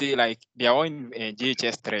 and let's say like they are all in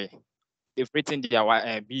JHS 3, they've written their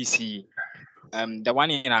BC. The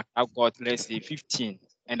one in Accra got, let's say, 15,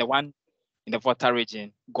 and the one in the Volta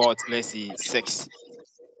region got, let's say, 6,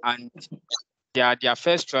 and their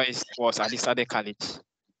first choice was Alisade College.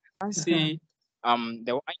 And say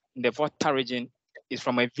the one in the Volta region is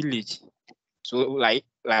from a village, so like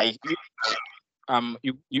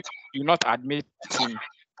you not admit him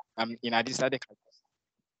in Alisade College,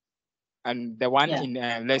 and the one in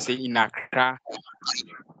let's say in Accra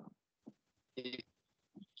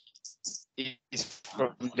is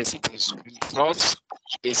from the city. Rawls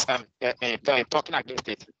is talking against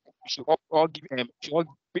it. We should all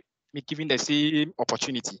be given the same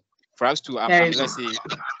opportunity for us to let's say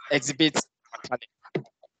exhibit talent.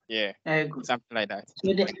 Yeah, something like that.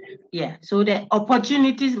 So the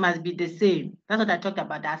opportunities must be the same. That's what I talked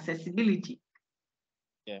about, the accessibility.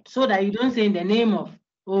 Yeah. So that you don't say in the name of,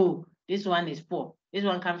 oh, this one is poor, this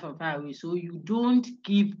one comes from far away. So you don't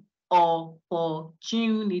give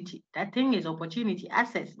Opportunity. That thing is opportunity.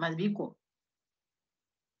 Access must be equal.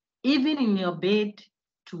 Even in your bid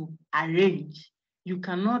to arrange, you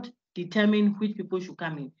cannot determine which people should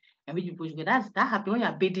come in and which people should go. That happens when you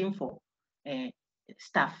are bidding for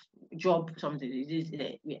staff, job, something.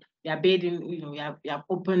 We are bidding, we have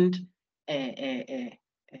opened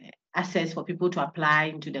access for people to apply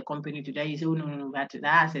into the company today. You say, oh, no, that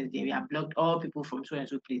access there, we have blocked all people from so and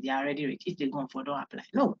so place. They are already rich. If they go for, don't apply.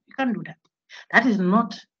 No, you can't do that. That is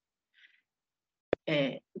not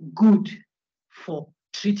good for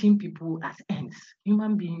treating people as ends.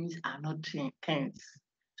 Human beings are not ends.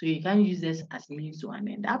 So you can't use this as means to an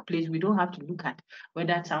end. That place, we don't have to look at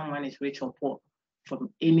whether someone is rich or poor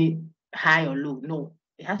from any high or low. No,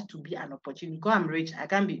 it has to be an opportunity. Because I'm rich, I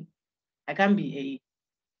can't be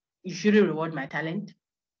you shouldn't reward my talent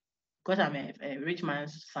because I'm a rich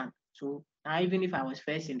man's son. So now even if I was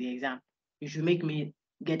first in the exam, you should make me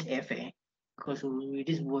get FA because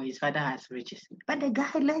this boy, his father has riches. But the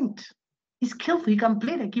guy learned. He's skillful. He can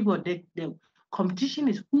play the keyboard. The competition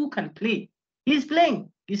is who can play. He's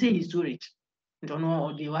playing. You say he's too rich. You don't know,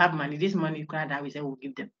 or they will have money. This money, that we say we'll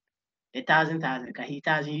give them a thousand. He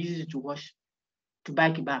uses it to wash, to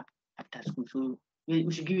buy kebab after school. So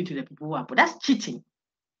we should give it to the people who are poor. That's cheating.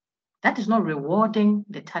 That is not rewarding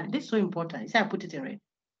the talent. This is so important. You see, I put it in red.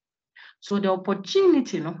 So the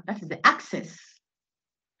opportunity, that is the access,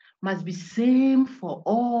 must be same for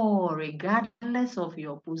all, regardless of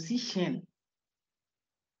your position.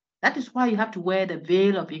 That is why you have to wear the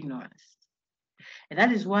veil of ignorance. And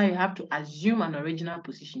that is why you have to assume an original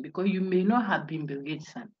position, because you may not have been Bill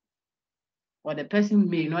Gates' son, or the person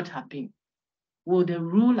may not have been. Will the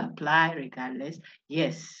rule apply regardless?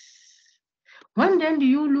 Yes. When then do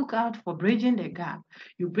you look out for bridging the gap?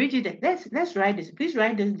 You bridge it. Let's write this. Please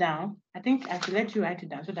write this down. I think I should let you write it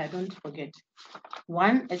down so that I don't forget.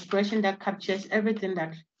 One expression that captures everything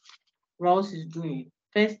that Rawls is doing.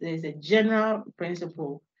 First, there's a general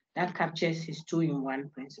principle that captures his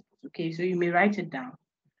two-in-one principles. Okay, so you may write it down.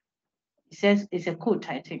 It says, it's a quote,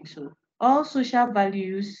 I think. So all social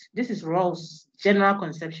values, this is Rawls' general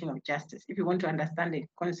conception of justice. If you want to understand the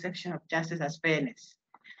conception of justice as fairness,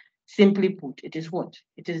 simply put, it is what?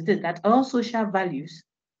 It is this, that all social values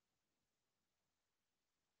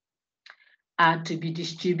are to be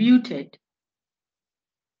distributed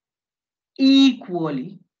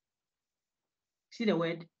equally. See the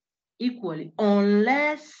word equally,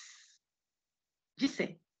 unless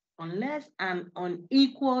an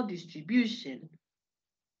unequal distribution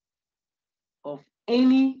of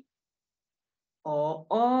any or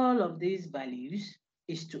all of these values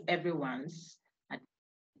is to everyone's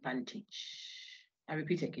advantage. I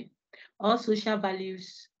repeat again. All social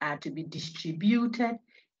values are to be distributed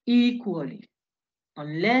equally,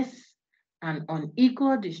 unless an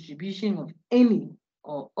unequal distribution of any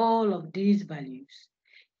or all of these values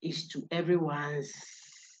is to everyone's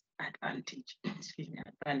advantage.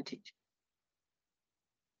 Advantage.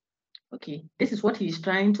 Okay, this is what he is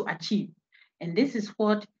trying to achieve. And this is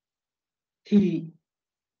what he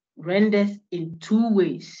renders in two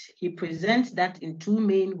ways. He presents that in two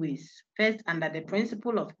main ways. First, under the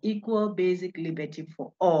principle of equal basic liberty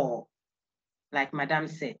for all, like Madame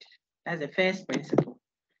said. That's the first principle.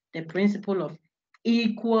 The principle of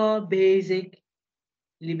equal basic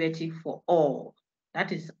liberty for all.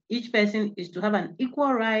 That is, each person is to have an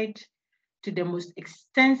equal right to the most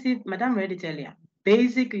extensive, Madame read it earlier,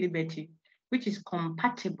 basic liberty, which is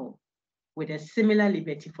compatible with a similar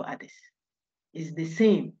liberty for others. It's the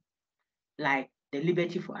same like the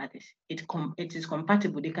liberty for others. It is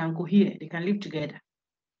compatible. They can cohere. They can live together.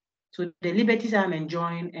 So the liberties I'm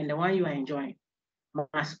enjoying and the one you are enjoying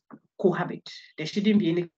must cohabit. There shouldn't be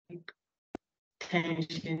any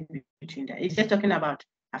tension between that. It's just talking about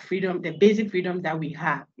a freedom, the basic freedom that we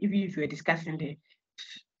have. If you're discussing the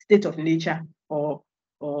state of nature or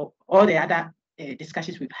all the other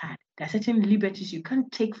discussions we've had, there are certain liberties you can't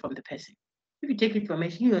take from the person. If you take it from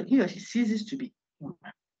him, he or she ceases to be human.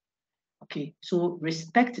 Okay, so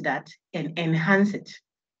respect that and enhance it.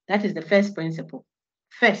 That is the first principle.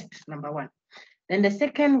 First, number one. Then the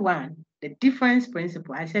second one, the difference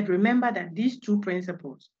principle. I said, remember that these two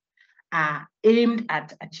principles are aimed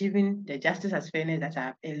at achieving the justice as fairness that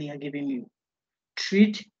I've earlier given you.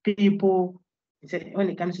 Treat people, when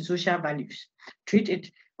it comes to social values, treat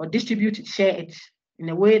it or distribute it, share it in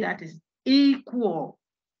a way that is equal,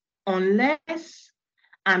 unless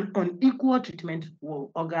an unequal treatment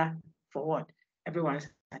will augur for what? Everyone's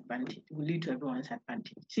advantage, will lead to everyone's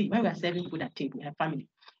advantage. See, when we are serving food at table, we have family.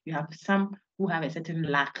 You have some who have a certain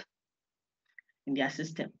lack in their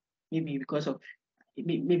system, maybe because of,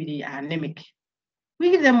 maybe they are anemic, We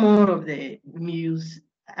give them more of the meals,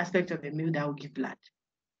 aspect of the meal that will give blood.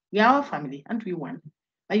 We are all family, aren't we one?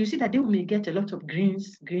 But you see that they may get a lot of green,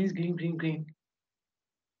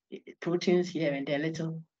 proteins here and there,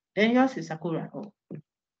 little. Then yours is Sakura. Oh,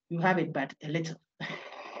 you have it, but a little.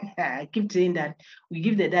 I keep saying that we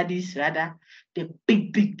give the daddies rather the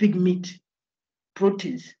big meat,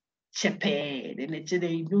 proteins, chepe, then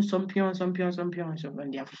they do some pion, on their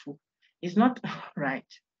fufu. It's not right.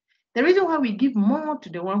 The reason why we give more to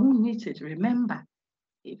the one who needs it, remember,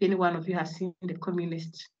 if any one of you has seen the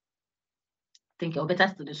communist thinking, or better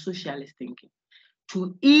to the socialist thinking,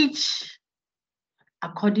 to each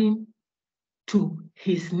according to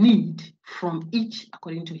his need, from each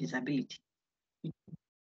according to his ability. You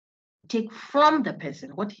take from the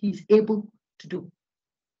person what he is able to do.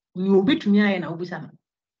 Not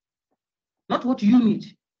what you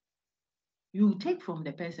need. You take from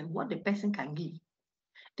the person what the person can give.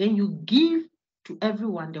 Then you give to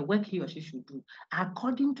everyone the work he or she should do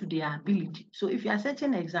according to their ability. So if you are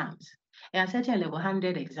setting exams, you are setting a level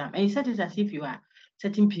 100 exam, and you set it as if you are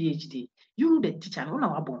setting PhD, you, the teacher,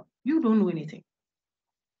 you don't know anything.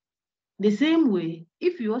 The same way,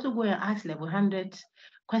 if you also go and ask level 100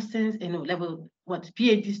 questions, level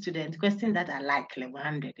PhD students, questions that are like level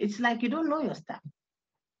 100, it's like you don't know your stuff.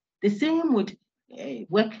 The same with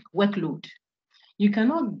workload. You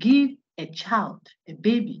cannot give a child, a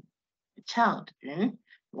baby,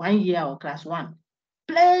 1 year or class 1,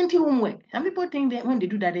 plenty homework. Some people think that when they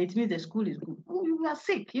do that, it means the school is good. Oh, you are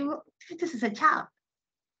sick. This is a child.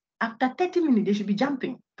 After 30 minutes, they should be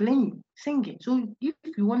jumping, playing, singing. So if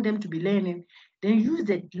you want them to be learning, then use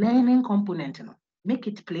the learning component, make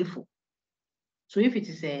it playful. So if it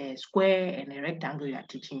is a square and a rectangle you are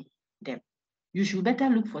teaching them, you should better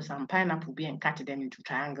look for some pineapple and cut them into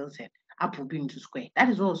triangles and apple into square. That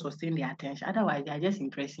is what will sustain their attention. Otherwise, they are just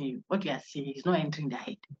impressing you. What you are seeing is not entering their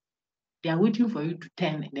head. They are waiting for you to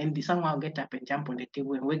turn, and then someone will get up and jump on the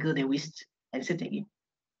table and wiggle the wrist and sit again.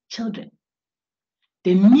 Children.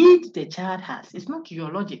 The need the child has, it's not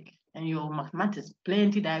your logic and your mathematics,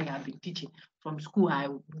 plenty that you have been teaching from school. I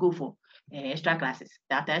would go for extra classes,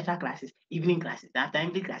 after extra classes, evening classes, after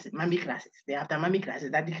evening classes, mommy classes, after mommy classes,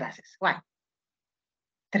 daddy classes. Why?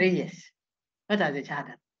 3 years. What has the child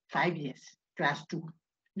done? 5 years, class 2.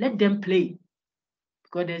 Let them play,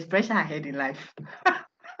 because there's pressure ahead in life.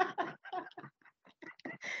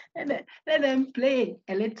 Let them play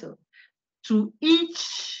a little. To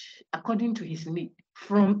each according to his need,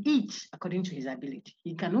 from each according to his ability.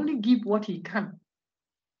 He can only give what he can.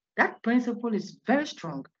 That principle is very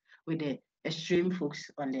strong with the extreme folks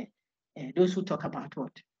on the those who talk about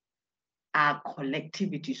what? Our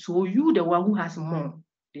collectivity. So you, the one who has more,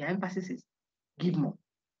 the emphasis is give more.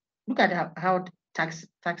 Look at how taxes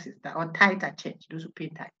or tithe are changed, those who pay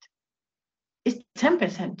tithe. It's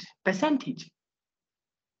 10% percentage.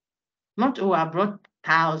 Not, oh, I brought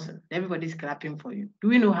 1,000. Everybody's clapping for you. Do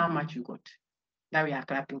we know how much you got that we are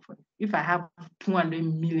clapping for you? If I have 200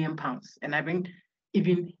 million pounds and I bring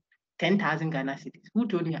even 10,000 Ghana cedis, who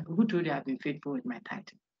told you I've been faithful with my tithe?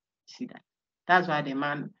 See that? That's why the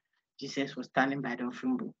man, Jesus, was standing by the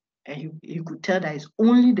offering bowl. And he could tell that it's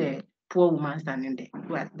only the poor woman standing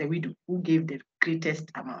there, the widow, who gave the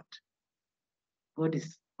greatest amount. God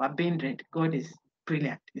is God is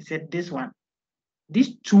brilliant. He said,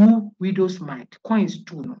 these 2 widows' mite, coins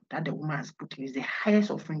too, that the woman has put in, is the highest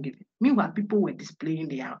offering given. Meanwhile, people were displaying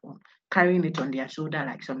their own, carrying it on their shoulder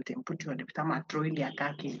like something, put you on the stomach, throwing their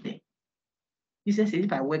car keys there. He says,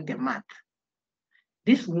 if I work the math,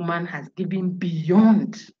 this woman has given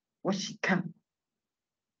beyond what she can.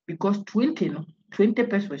 Because 20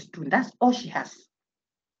 pesos, that's all she has.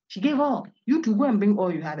 She gave all. You to go and bring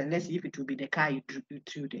all you have, and let's see if it will be the car you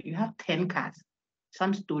threw there. You have 10 cars,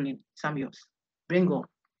 some stolen, some yours. Bring all,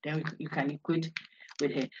 then you can equate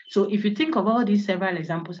with her. So if you think of all these several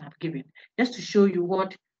examples I've given, just to show you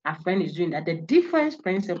what our friend is doing, that the difference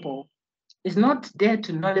principle is not there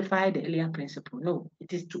to nullify the earlier principle. No,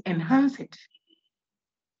 it is to enhance it.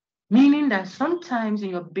 Meaning that sometimes in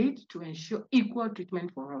your bid to ensure equal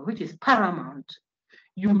treatment for all, which is paramount,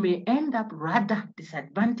 you may end up rather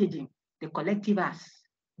disadvantaging the collective us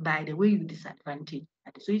by the way you disadvantage.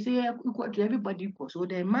 So you say equal to everybody equal. So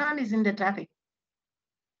the man is in the traffic,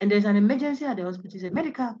 and there's an emergency at the hospital. He's a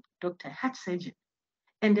medical doctor, heart surgeon,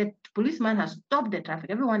 and the policeman has stopped the traffic.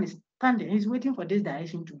 Everyone is standing. He's waiting for this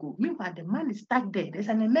direction to go. Meanwhile, the man is stuck there. There's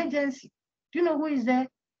an emergency. Do you know who is there?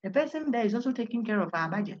 The person there is also taking care of our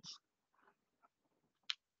budgets.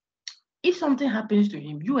 If something happens to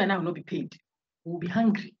him, you and I will not be paid. We'll be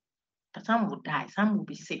hungry. Some will die. Some will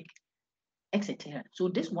be sick, etc. So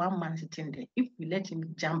this one man sitting there, if we let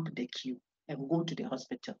him jump the queue and go to the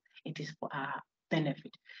hospital. It is for our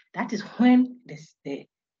benefit. That is when the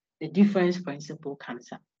difference principle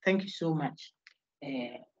comes up. Thank you so much,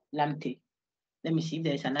 Lamte. Let me see if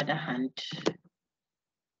there's another hand.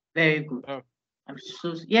 Very good. Oh, I'm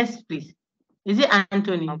so yes, please. Is it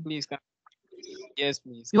Anthony? please, yes,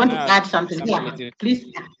 please. You Can want to I add something? something Yeah, little? please.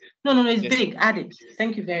 No, it's Yes, big. Add it.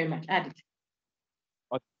 Thank you very much. Add it.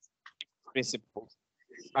 principles.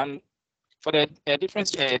 And for the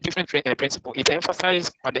different principle, it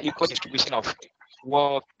emphasizes on the equal distribution of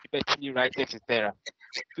wealth, liberty, rights, etc.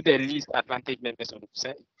 to the least advantaged members of the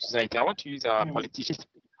society. I want to use our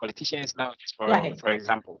politicians now, for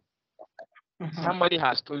example. Somebody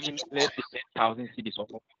has stolen, let's say, 10,000 cedis or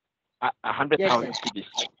 100,000 cedis.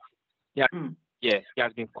 Yeah, he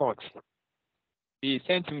has been caught. They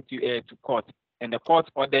sent him to court, and the court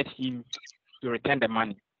ordered him to return the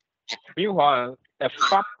money. Meanwhile, a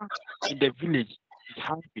farmer in the village is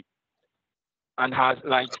hungry and has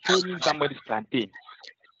stolen somebody's plantain.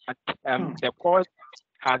 And the court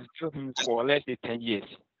has jailed him for, let's say, 10 years.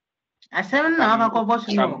 That's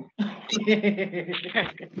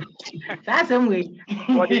some way.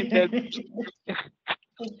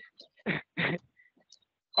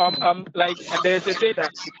 And there's a say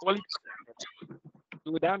that equality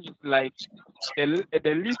to them is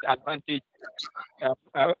the least advantage. How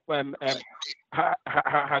do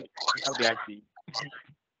I say?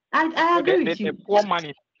 I agree with you. The poor man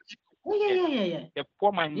is Yeah. the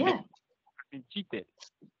poor man Yeah. has been cheated.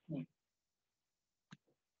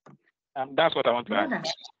 That's what I want to add.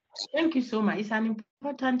 Thank you so much. It's an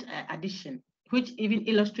important addition, which even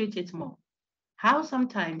illustrates it more. How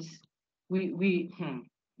sometimes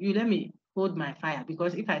you let me hold my fire,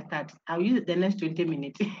 because if I start, I'll use the next 20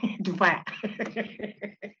 minutes to fire.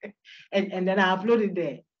 and then I upload it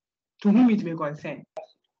there to whom it may concern.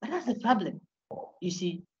 But that's the problem, you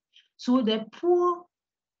see. So the poor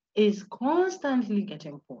is constantly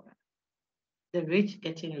getting poorer, the rich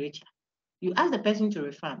getting richer. You ask the person to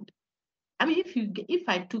refund. I mean, if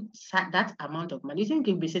I took that amount of money, you think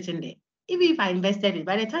you'll be sitting there? Even if I invested it,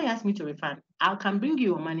 by the time you ask me to refund, I can bring you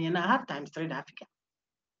your money and I have times 3 in Africa.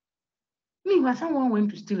 Meanwhile, someone went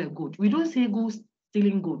to steal a goat. We don't say go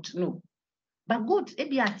stealing goat, no. But goat,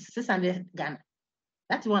 maybe at 600 Ghana.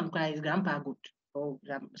 That one is grandpa goat or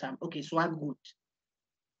okay, swag goat.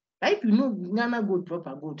 But if you know Ghana goat,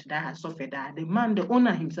 proper goat that has suffered, that the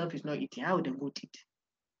owner himself is not eating, how would the goat eat?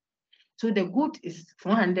 So the goat is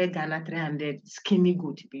 400 Ghana, 300 skinny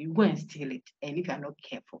goat. But you go and steal it, and if you are not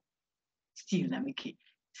careful, steal Namiki.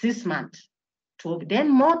 6 months, 12.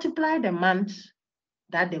 Then multiply the months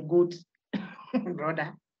that the goat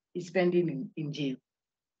brother is spending in jail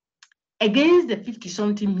against the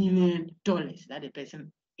 $50-something million that the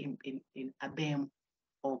person in ABM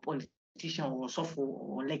or politician or software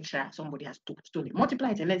or lecturer, somebody has stolen.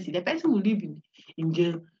 Multiply it and let's see. The person will live in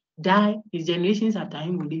jail, die, his generations after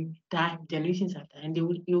him will live, die, generations after, and he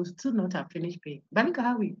will still not have finished paying. But look at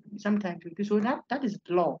how we sometimes do. So that is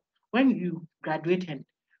law. When you graduate and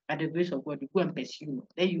by the grace of God, you go and pursue,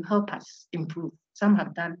 then you help us improve. Some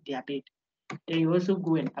have done their bit. Then you also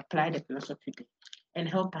go and apply the philosophy and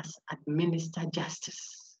help us administer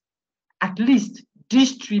justice. At least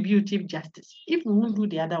distributive justice. If we won't do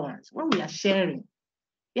the other ones, when we are sharing,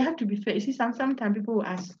 you have to be fair. You see, sometimes people will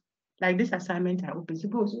ask, like this assignment I open,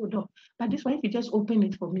 people will say, oh, no, but this one, if you just open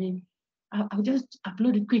it for me, I'll just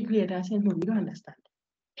upload it quickly. And I said, no, you don't understand.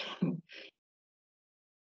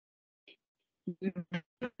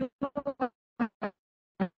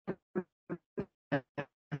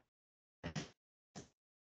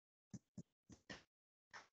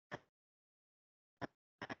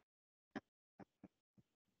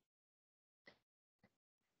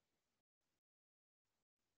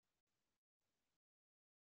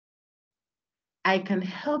 I can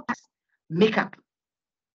help us make up.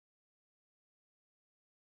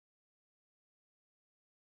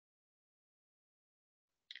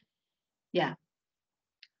 Yeah,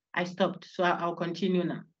 I stopped, so I'll continue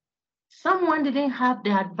now. Someone didn't have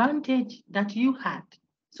the advantage that you had.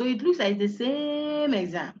 So it looks like the same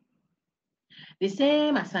exam, the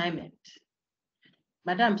same assignment.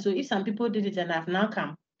 Madam, so if some people did it and I've now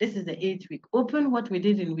come, this is the 8th week, open what we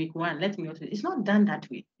did in week 1. Let me also, it's not done that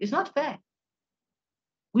way. It's not fair.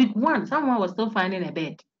 Week 1, someone was still finding a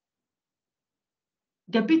bed.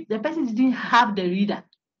 The person didn't have the reader.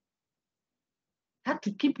 Had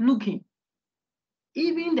to keep looking.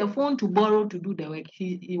 Even the phone to borrow to do the work,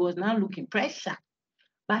 he was now looking, pressure.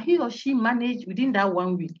 But he or she managed within that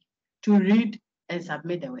 1 week to read and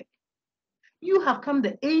submit the work. You have come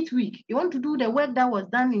the 8th week. You want to do the work that was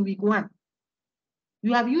done in week 1.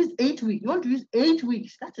 You have used 8 weeks. You want to use 8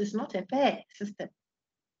 weeks. That is not a fair system.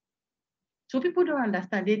 So people don't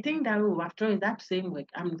understand. They think that, oh, after all, that same work,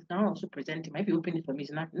 I'm now also presenting. Maybe open it for me.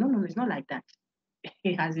 It's not. No, it's not like that.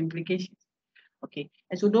 It has implications. Okay.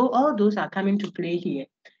 And so all those are coming to play here.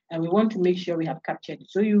 And we want to make sure we have captured it.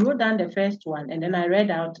 So you wrote down the first one, and then I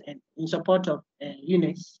read out in support of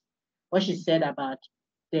Eunice, what she said about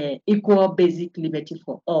the equal basic liberty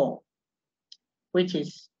for all, which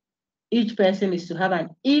is each person is to have an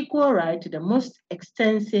equal right to the most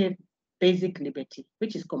extensive basic liberty,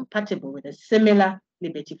 which is compatible with a similar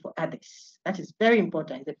liberty for others. That is very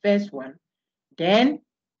important, the first one. Then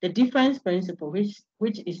the difference principle,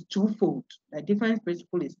 which is twofold. The difference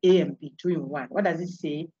principle is A and B, 2 in 1. What does it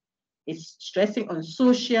say? It's stressing on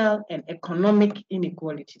social and economic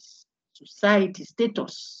inequalities, society,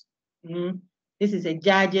 status. This is a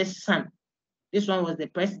judge's son. This one was the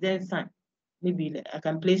president's son. Maybe I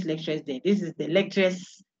can place lecturers there. This is the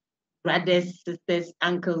lecturers, brothers, sisters,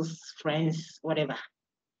 uncles, friends, whatever.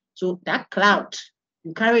 So that cloud,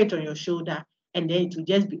 you carry it on your shoulder, and then it will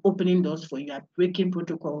just be opening doors for you. You are breaking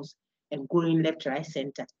protocols and going left, right,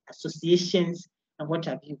 center, associations, and what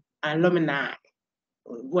have you, alumni,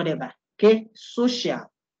 whatever. Okay,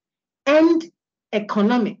 social and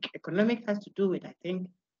economic. Economic has to do with, I think,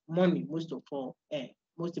 money, most of all,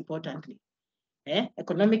 most importantly.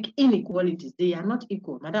 Economic inequalities, they are not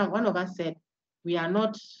equal. Madam, one of us said we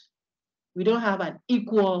don't have an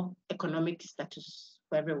equal economic status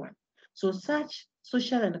for everyone. So such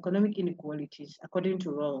social and economic inequalities, according to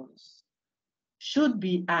Rawls, should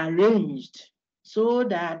be arranged so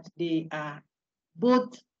that they are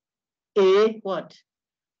both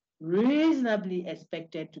reasonably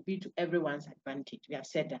expected to be to everyone's advantage. We have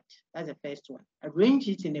said that. That's the first one. Arrange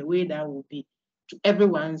it in a way that will be to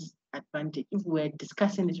everyone's advantage. If we're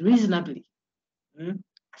discussing it reasonably,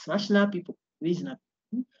 as rational people, reasonably.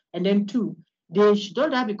 And then 2, they should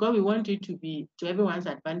not have, because we want it to be to everyone's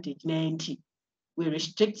advantage, 90. We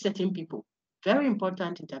restrict certain people. Very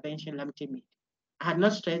important intervention Lamte made. I had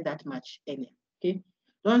not stressed that much earlier. Okay.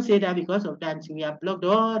 Don't say that because of that we have blocked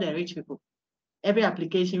all the rich people. Every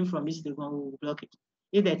application from each one will block it.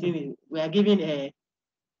 If the thing is, we are giving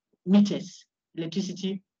meters,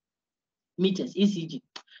 electricity meters, ECG.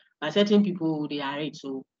 But certain people, they are rich,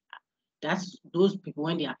 so that's those people,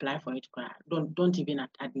 when they apply for it, don't even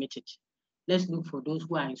admit it. Let's look for those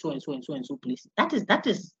who are in so and so and so and so places. That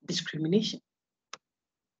is discrimination.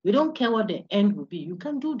 We don't care what the end will be. You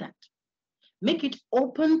can do that. Make it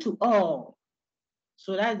open to all.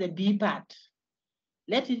 So that's the B part.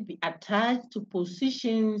 Let it be attached to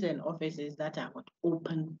positions and offices that are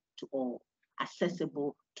open to all,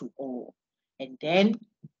 accessible to all. And then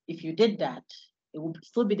if you did that, it will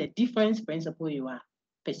still be the difference principle you are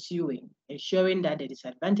pursuing, ensuring that the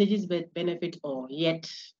disadvantages benefit all,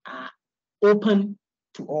 yet are open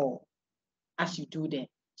to all as you do the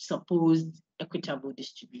supposed equitable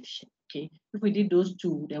distribution. Okay, if we did those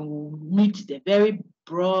 2, then we'll meet the very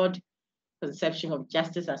broad conception of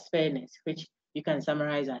justice as fairness, which you can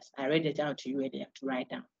summarize as, I read it out to you and you have to write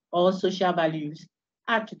down. All social values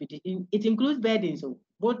are to be, it includes burdens, so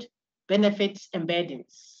both benefits and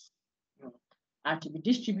burdens are to be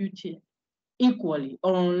distributed equally,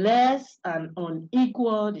 unless an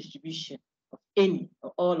unequal distribution of any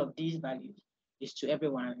or all of these values is to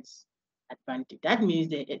everyone's advantage. That means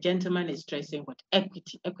the gentleman is stressing what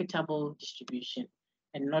equitable distribution,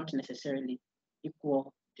 and not necessarily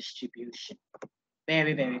equal distribution.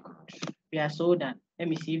 Very, very good. We are so done. Let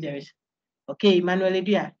me see if there is. Okay, Manuel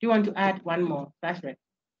Edia, do you want to add one more? That's right.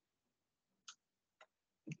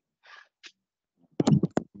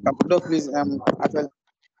 Please, actually,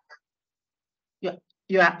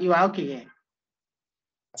 you are okay here.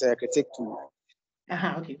 I could take 2.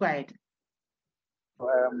 Okay, go ahead.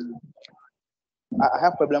 I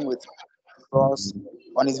have problem with Ross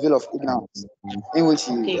on his veil of ignorance, in which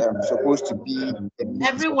he supposed to be.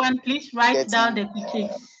 Everyone, please write down the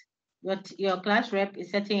critiques. Your class rep is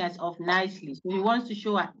setting us off nicely. So he wants to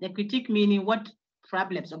show us the critique, meaning what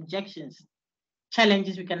problems, objections,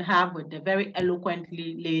 challenges we can have with the very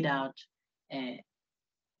eloquently laid out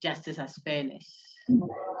justice as fairness. Go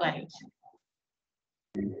ahead.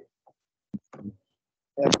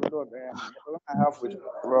 The problem I have with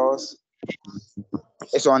Ross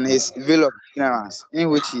is on his veil of ignorance, in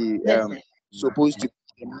which he supposed to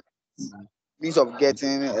be means of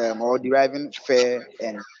getting or deriving fair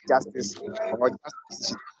and justice or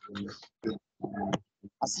justice.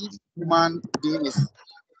 As if human being is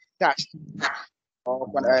touched or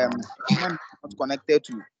human not connected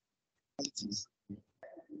to realities.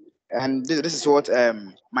 And this is what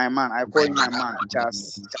my man, I call him my man,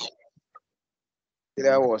 Charles.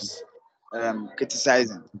 Taylor was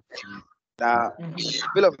criticizing that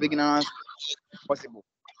veil of ignorance possible.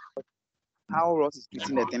 How Ross is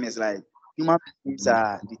treating the thing is like human beings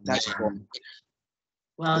are detached from the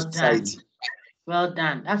Well done. society. Well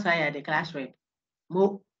done. That's why you're the class rep.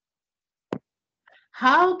 Mo,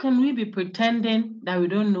 how can we be pretending that we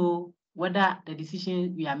don't know whether the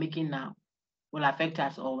decisions we are making now will affect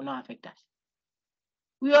us or will not affect us?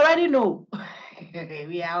 We already know.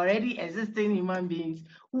 We are already existing human beings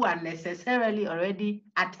who are necessarily already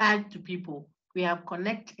attached to people. We have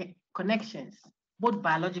connections, both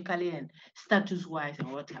biologically and status-wise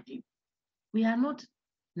and what have you. We are not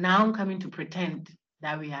now coming to pretend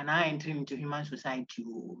that we are now entering into human society.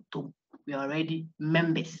 We are already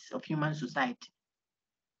members of human society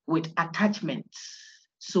with attachments.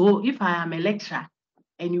 So if I am a lecturer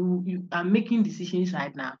and you are making decisions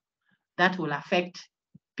right now that will affect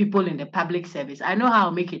people in the public service, I know how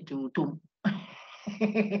I'll make it to Tom.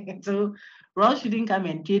 So Ross shouldn't come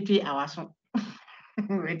and tweet our song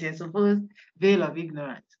with a supposed veil of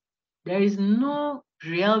ignorance. There is no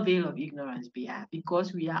real veil of ignorance,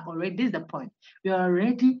 because we are already, this is the point, we are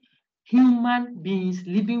already human beings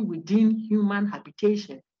living within human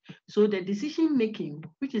habitation. So the decision making,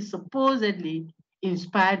 which is supposedly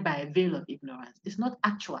inspired by a veil of ignorance, is not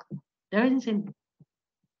actual. There isn't any.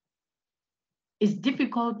 It's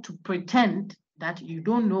difficult to pretend that you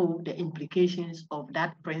don't know the implications of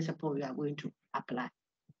that principle you are going to apply.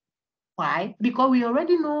 Why? Because we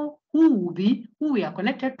already know who will be, who we are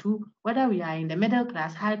connected to, whether we are in the middle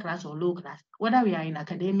class, high class, or low class, whether we are in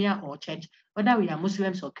academia or church, whether we are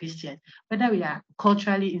Muslims or Christians, whether we are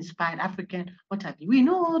culturally inspired, African, what have you. We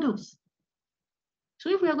know all those. So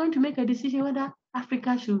if we are going to make a decision whether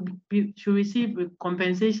Africa should receive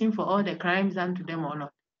compensation for all the crimes done to them or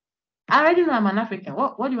not, I already know I'm an African.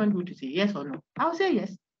 What do you want me to say? Yes or no? I'll say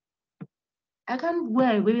yes. I can't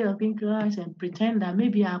wear a veil of ignorance and pretend that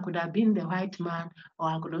maybe I could have been the white man, or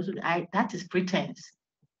I could also, that is pretense.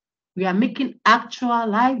 We are making actual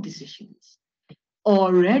life decisions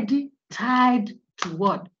already tied to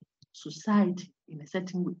what? Society in a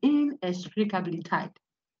certain way, inextricably tied.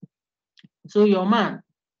 So your man,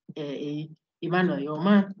 Emmanuel, your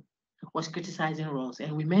man was criticizing Rawls,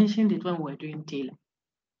 and we mentioned it when we were doing Taylor,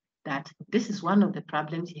 that this is one of the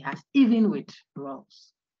problems he has, even with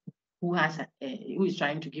Rawls, who is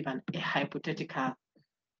trying to give a hypothetical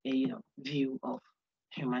view of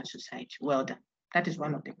human society. Well done. That is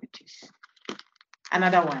one of the critiques.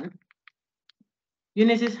 Another one.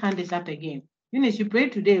 Eunice's hand is up again. Eunice, you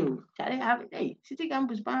prayed today. Hey, City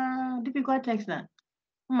Campus, difficult text now.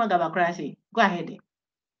 Go ahead.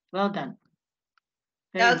 Well done.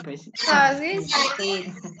 Very impressive. I was going to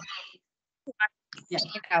say,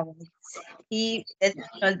 Yeah. he is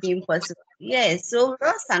not being possible. Yes, so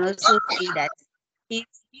Ross can also say that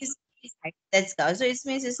he's hypothetical. So it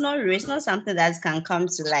means it's not real, it's not something that can come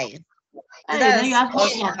to life. So Hey, then you that's have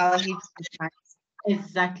also how he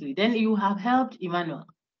exactly. Then you have helped Emmanuel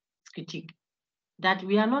critique that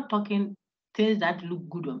we are not talking things that look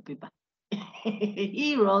good on paper.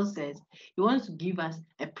 He Rawls says he wants to give us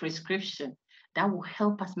a prescription that will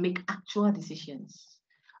help us make actual decisions.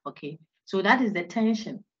 Okay, so that is the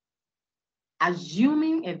tension.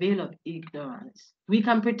 Assuming a veil of ignorance, we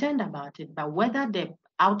can pretend about it, but whether the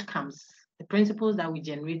outcomes, the principles that we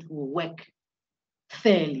generate will work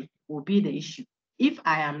fairly will be the issue. If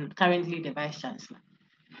I am currently the vice chancellor,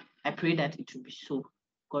 I pray that it will be so,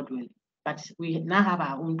 God willing. But we now have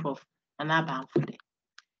our own prof, and our for them.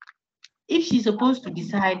 If she's supposed to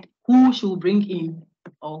decide who she will bring in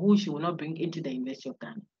or who she will not bring into the University of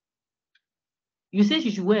Ghana, you say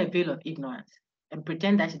she should wear a veil of ignorance and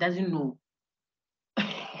pretend that she doesn't know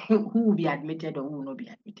who will be admitted or who will not be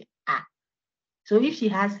admitted. So if she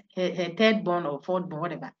has her third born or fourth born,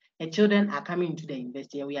 whatever, her children are coming into the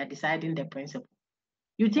university and we are deciding the principle,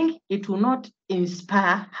 you think it will not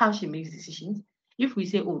inspire how she makes decisions? If we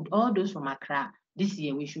say, oh, all those from Accra, this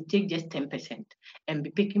year we should take just 10% and be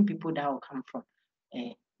picking people that will come from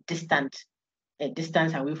distance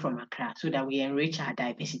away from Accra so that we enrich our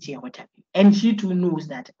diversity and what have you. And she too knows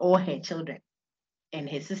that all her children and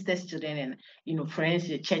her sister's children and friends,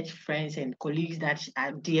 church friends and colleagues that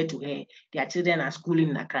are dear to her, their children are schooling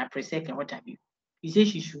in Accra, Presec and what have you. You say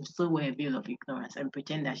she should still wear a veil of ignorance and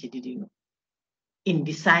pretend that she didn't know. In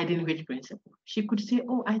deciding which principle, she could say,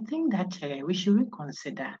 oh, I think that we should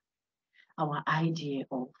reconsider our idea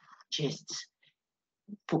of just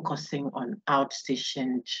focusing on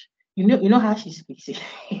outstationed. You know how she speaks.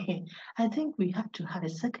 I think we have to have a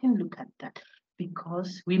second look at that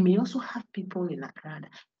because we may also have people in Accra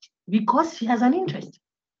because she has an interest.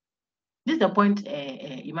 This is the point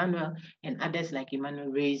Emmanuel and others like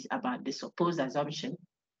Emmanuel raised about the supposed assumption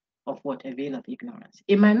of what a veil of ignorance.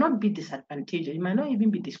 It might not be disadvantageous, it might not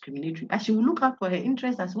even be discriminatory, but she will look out for her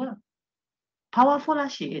interest as well. Powerful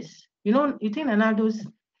as she is. You know, you think Nanado's,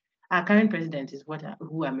 our current president is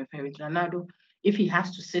who I'm referring to. Nanado, if he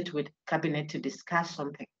has to sit with cabinet to discuss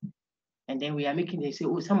something, and then we are making, they say,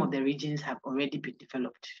 oh, some of the regions have already been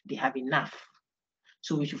developed. They have enough.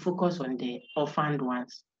 So we should focus on the orphaned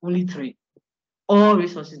ones, only 3. All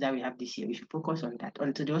resources that we have this year, we should focus on that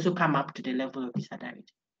until they also come up to the level of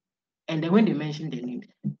disadvantage. And then when they mention the names,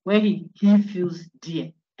 where he feels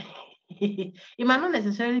dear, it might not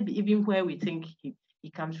necessarily be even where we think he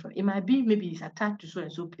comes from. It might be maybe he's attached to so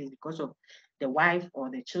and so place because of the wife or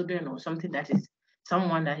the children or something that is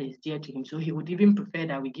someone that is dear to him. So he would even prefer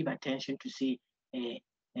that we give attention to say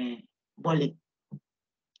Bole.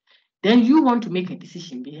 Then you want to make a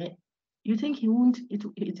decision. You think he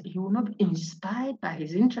will not be inspired by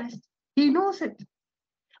his interest? He knows it.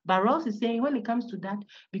 But Rawls is saying when it comes to that,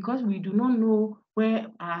 because we do not know where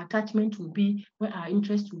our attachment will be, where our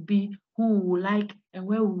interest will be, who we will like and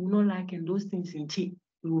where we will not like, and those things in tea,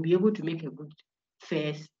 we will be able to make a good,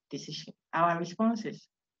 fair decision. Our responses,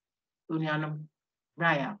 Uniano,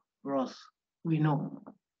 Raya, Ross, we know.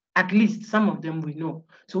 At least some of them we know.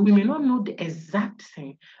 So we may not know the exact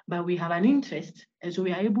thing, but we have an interest, and so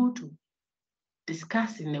we are able to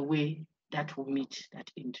discuss in a way that will meet that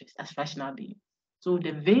interest as rational beings. So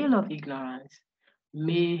the veil of ignorance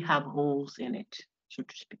may have holes in it, so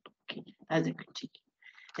to speak. Okay, that's the critique.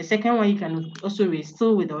 The second one you can also raise,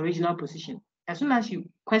 still with the original position. As soon as you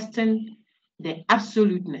question the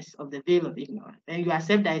absoluteness of the veil of ignorance, and you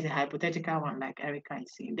accept that it's a hypothetical one, like Erica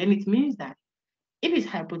is saying, then it means that if it's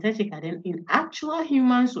hypothetical, then in actual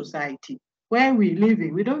human society where we live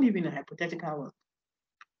in, we don't live in a hypothetical world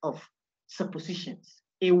of suppositions.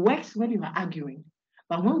 It works when you are arguing,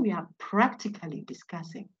 but when we are practically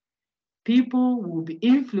discussing, people will be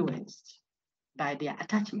influenced by their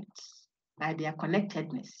attachments, by their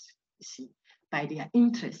connectedness, you see, by their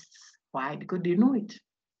interests. Why? Because they know it.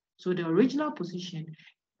 So the original position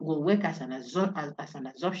will work as an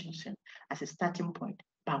assumption, as a starting point.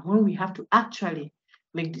 But when we have to actually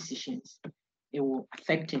make decisions, it will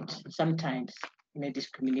affect it sometimes in a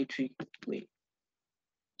discriminatory way.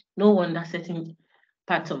 No wonder certain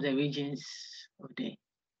parts of the regions of the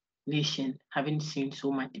nation haven't seen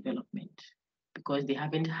so much development because they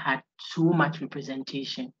haven't had so much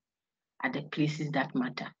representation at the places that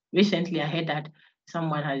matter. Recently, I heard that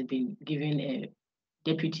someone has been given a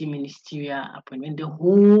deputy ministerial appointment. The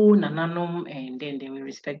whole Nananum, and then they will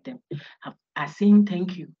respect them, are saying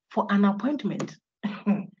thank you for an appointment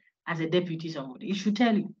as a deputy somebody. It should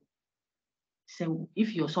tell you. So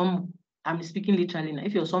if you're I'm speaking literally now,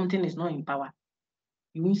 if your something is not in power,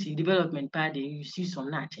 you won't see development part there, you see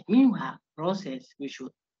some nature. Meanwhile, Ross says we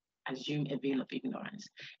should assume a veil of ignorance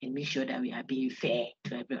and make sure that we are being fair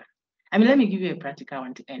to everyone. I mean, let me give you a practical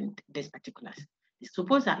one to end this particular.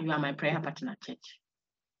 Suppose that you are my prayer partner at church.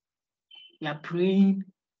 You are praying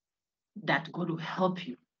that God will help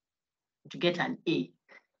you to get an A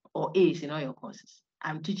or A's in all your courses.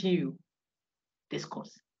 I'm teaching you this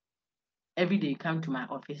course. Every day you come to my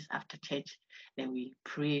office after church, then we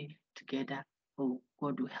pray together. Oh,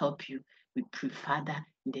 God will help you. We pray, Father,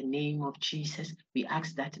 in the name of Jesus. We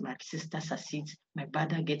ask that my sister succeeds, my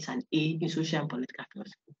brother gets an A in social and political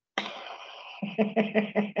philosophy.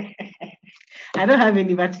 I don't have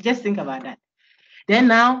any, but just think about that. Then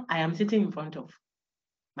now I am sitting in front of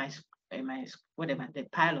my whatever, the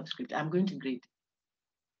pile of script. I'm going to grade.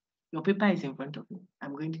 Your paper is in front of me.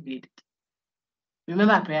 I'm going to grade it.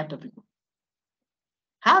 Remember our prayer topic.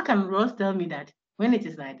 How can Ross tell me that when it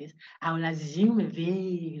is like this, I will assume a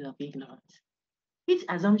veil of ignorance? Which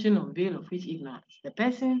assumption of veil of which ignorance? The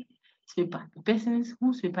person's paper, the person's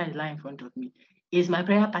whose paper is lying in front of me is my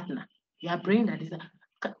prayer partner. You are praying that this.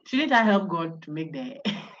 Shouldn't I help God to make the?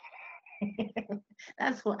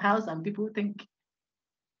 That's how some people think.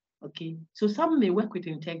 Okay, so some may work with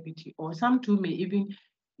integrity, or some too may even,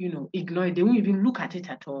 ignore it. They won't even look at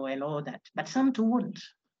it at all and all that. But some too won't.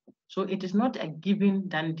 So it is not a given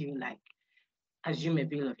done deal like assume a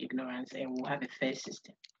veil of ignorance and we'll have a fair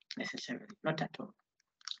system necessarily. Not at all.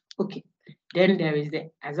 Okay, then there is the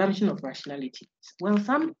assumption of rationality. Well,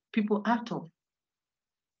 some people out of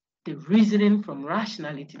the reasoning from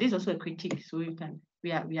rationality, this is also a critique. So we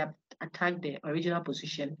have attacked the original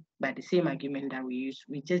position by the same argument that we used.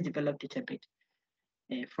 We just developed it a bit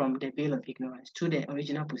from the veil of ignorance to the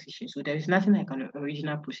original position. So there is nothing like an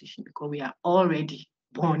original position because we are already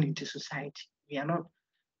born into society. We are not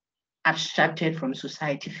abstracted from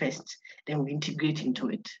society first, then we integrate into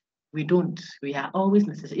it. We don't. We are always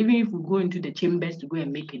necessary. Even if we go into the chambers to go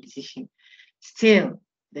and make a decision, still,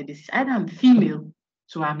 either I'm female,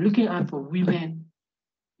 so I'm looking out for women,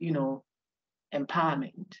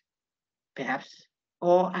 empowerment, perhaps,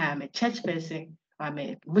 or I am a church person, or I'm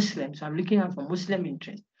a Muslim, so I'm looking out for Muslim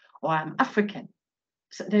interests, or I'm African.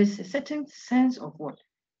 So there's a certain sense of what?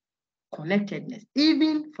 Connectedness,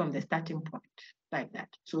 even from the starting point, like that.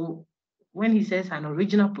 So when he says an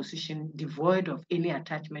original position devoid of any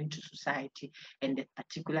attachment to society and the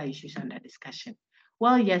particular issues under discussion,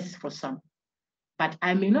 well, yes, for some, but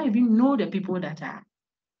I may not even know the people that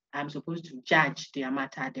I'm supposed to judge their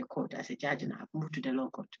matter at the court as a judge, and I've moved to the law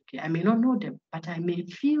court. Okay, I may not know them, but I may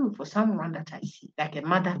feel for someone that I see, like a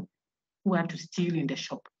mother who had to steal in the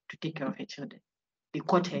shop to take care of her children. They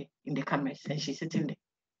caught her in the cameras and she's sitting there.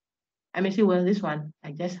 I may say, well, this one,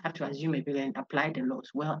 I just have to assume a bill and apply the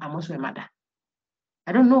laws. Well, I'm also a mother.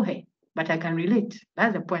 I don't know her, but I can relate.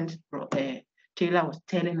 That's the point Taylor was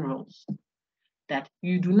telling Rawls, that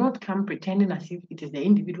you do not come pretending as if it is the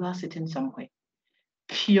individual sitting somewhere,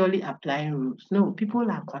 purely applying rules. No,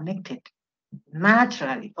 people are connected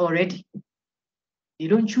naturally already. They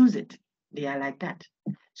don't choose it. They are like that.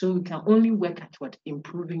 So we can only work at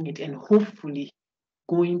improving it and hopefully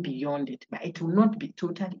going beyond it, but it will not be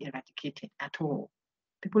totally eradicated at all.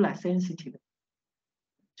 People are sensitive.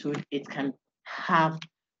 So it can have,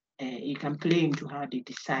 you can play into how they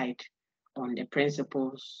decide on the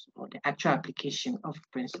principles or the actual application of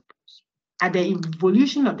principles. At the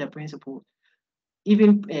evolution of the principles,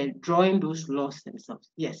 even drawing those laws themselves,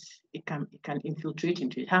 yes, it can infiltrate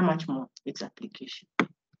into it. How much more its application?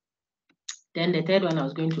 Then the third one I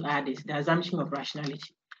was going to add is the assumption of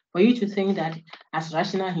rationality. For you to think that as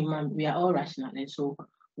rational humans, we are all rational. And so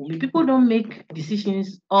people don't make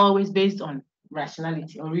decisions always based on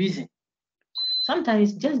rationality or reason.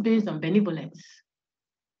 Sometimes just based on benevolence.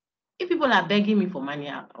 If people are begging me for money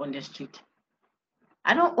on the street,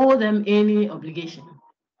 I don't owe them any obligation.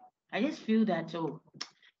 I just feel that,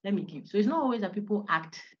 let me give. So it's not always that people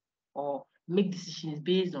act or make decisions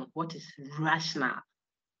based on what is rational.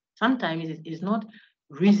 Sometimes it's not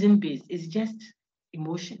reason-based. It's just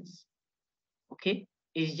emotions. Okay?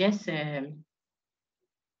 It's just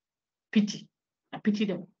pity. I pity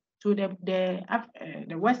them. So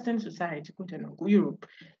the Western society, Europe,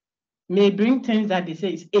 may bring things that they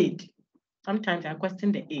say is aid. Sometimes I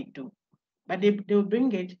question the aid too. But they'll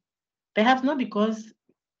bring it, perhaps not because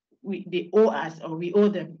they owe us or we owe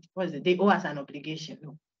them. They owe us an obligation.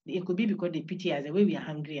 No. It could be because they pity us the way we are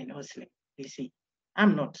hungry and hustling. They say,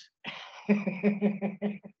 I'm not.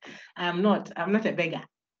 I'm not a beggar.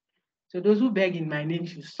 So those who beg in my name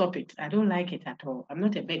should stop it. I don't like it at all. I'm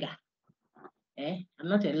not a beggar. I'm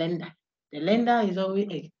not a lender. The lender is always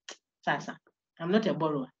a sasa. I'm not a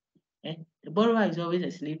borrower. The borrower is always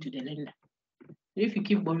a slave to the lender. If you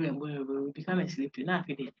keep borrowing, you become a slave to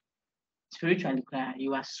nothing. Spiritually,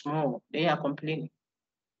 you are small. They are complaining.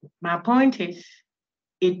 My point is,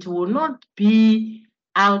 it will not be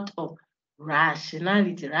out of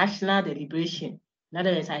rationality, rational deliberation. In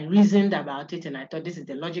other words, I reasoned about it and I thought this is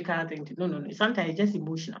the logical thing to do. No. Sometimes it's just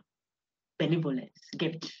emotional, benevolence,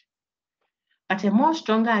 gift. But a more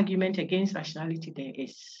stronger argument against rationality there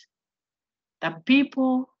is that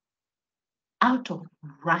people, out of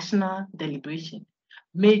rational deliberation,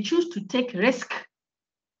 may choose to take risk.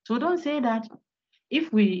 So don't say that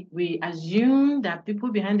if we assume that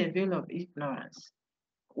people behind the veil of ignorance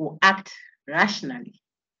will act rationally,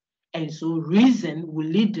 and so reason will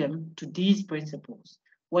lead them to these principles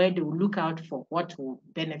where they will look out for what will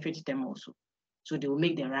benefit them also. So they will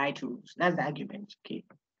make the right rules. That's the argument, okay?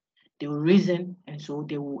 They will reason, and so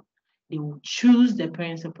they will choose the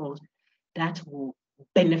principles that will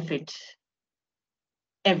benefit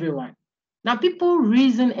everyone. Now, people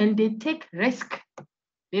reason and they take risk.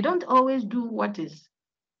 They don't always do what is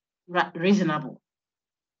reasonable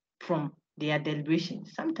from their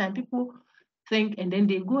deliberations. Sometimes people think and then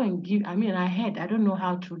they go and give. I don't know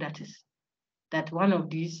how true that is, that one of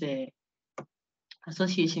these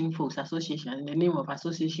association in the name of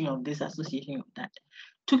association of this, association of that,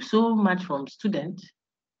 took so much from students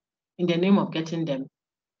in the name of getting them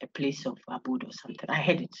a place of abode or something. I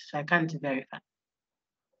heard it, so I can't verify.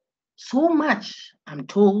 So much, I'm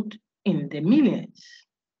told, in the millions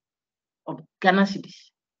of Ghana cedis.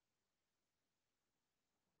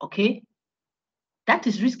 Okay? That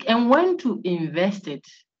is risk. And when to invest it,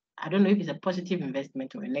 I don't know if it's a positive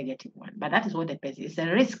investment or a negative one, but that is what the person is. It's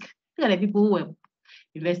a risk. Look at the people who were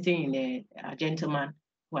investing in a gentleman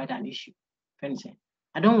who had an issue.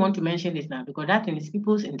 I don't want to mention this now because that is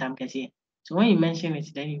people's intamkesi. So when you mention it,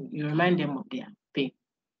 then you remind them of their pain.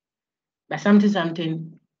 But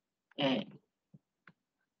something, Uh,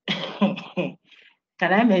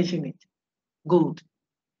 can I mention it? Gold.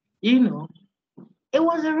 You know, it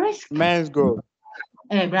was a risk. Men's gold.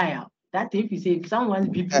 Brian, that if you say if someone's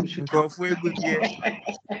BP will shoot up.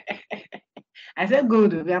 I said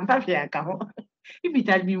gold. I'm happy. If it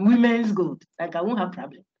had been women's gold, like I won't have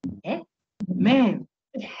problem. Men.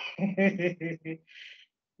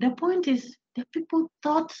 The point is, the people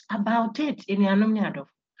thought about it in the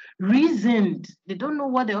reasoned. They don't know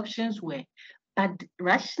what the options were, but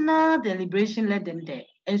rational deliberation led them there.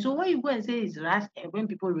 And so, what you go and say is when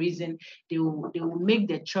people reason, they will make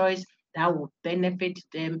the choice that will benefit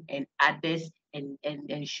them and others, and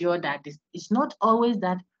ensure that it's not always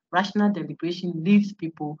that rational deliberation leads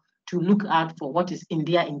people to look out for what is in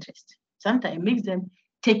their interest. Sometimes it makes them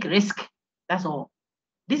take risk. That's all.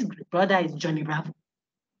 This brother is Johnny Bravo.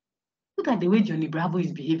 Look at the way Johnny Bravo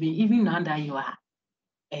is behaving, even under your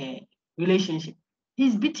relationship.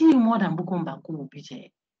 He's beating you more than Bukom Banku will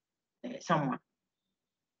beat someone.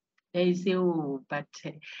 They say, oh, but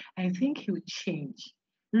I think he will change.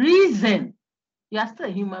 Reason. You are still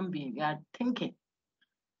a human being. You are thinking.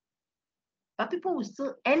 But people will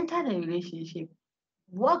still enter the relationship,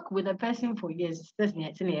 work with a person for years,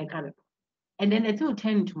 and then it will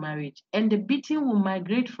turn into marriage. And the beating will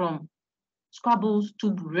migrate from squabbles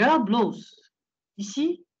to real blows. You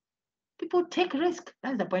see, people take risk.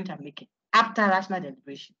 That's the point I'm making. After rational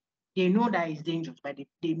deliberation, they know that it's dangerous, but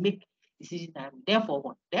they make decisions that therefore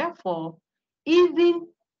what? Therefore, even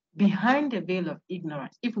behind the veil of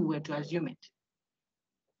ignorance, if we were to assume it,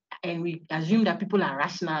 and we assume that people are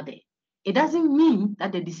rational there, it doesn't mean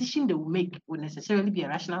that the decision they will make will necessarily be a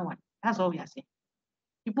rational one. That's all we are saying.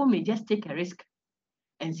 People may just take a risk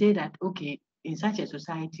and say that, okay, in such a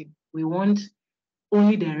society, we want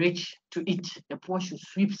only the rich to eat, the poor should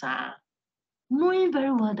sweep, knowing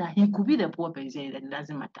very well that he could be the poor person, and it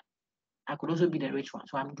doesn't matter. I could also be the rich one,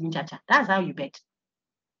 so I'm doing cha-cha. That's how you bet.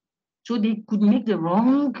 So they could make the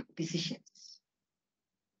wrong decisions,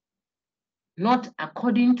 not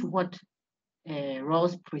according to what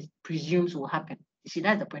Rawls presumes will happen. You see,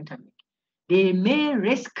 that's the point I'm making. They may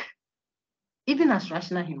risk, even as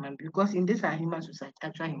rational human, because in this human society,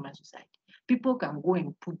 actual human society, people can go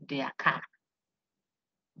and put their car,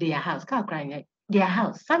 their house, their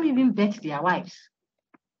house. Some even bet their wives.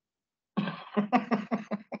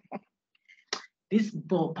 This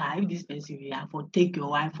Bob, this person, you have to take your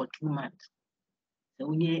wife for 2 months.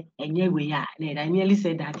 So I nearly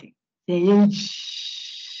said that thing.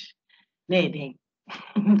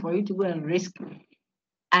 For you to go and risk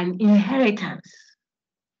an inheritance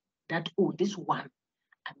that, oh, this one,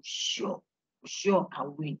 I'm sure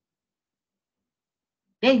I'll win.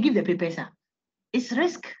 Then give the papers out. It's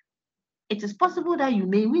risk. It is possible that you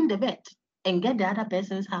may win the bet and get the other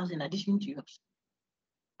person's house in addition to yours.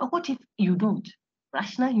 But what if you don't?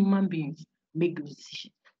 Rational human beings make those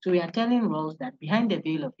decisions. So we are telling Rawls that behind the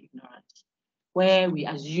veil of ignorance, where we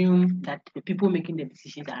assume that the people making the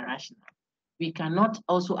decisions are rational, we cannot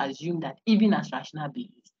also assume that even as rational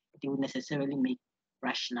beings, they will necessarily make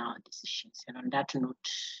rational decisions. And on that note,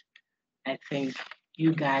 I think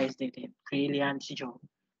you guys did a brilliant job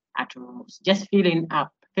at Rawls. Just fill it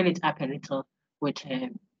up a little with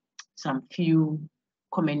some few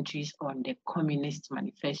commentaries on the Communist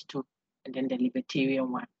Manifesto and then the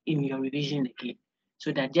Libertarian one in your revision again,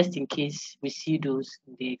 so that just in case we see those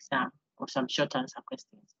in the exam or some short answer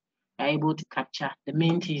questions, you're able to capture the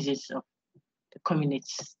main thesis of the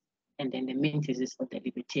Communists and then the main thesis of the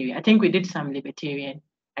Libertarian. I think we did some Libertarian.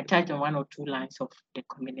 I touched on 1 or 2 lines of the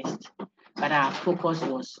Communist, but our focus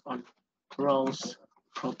was on Rawls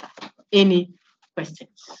proper. Any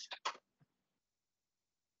questions?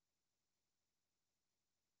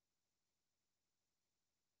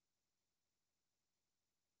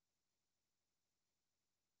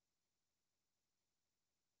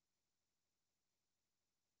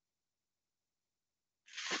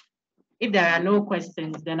 If there are no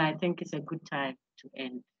questions, then I think it's a good time to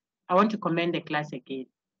end. I want to commend the class again.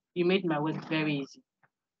 You made my work very easy.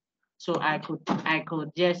 So I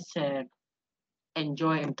could just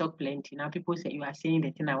enjoy and talk plenty. Now people say you are saying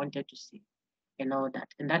the thing I wanted to say and all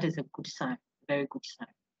that. And that is a good sign, very good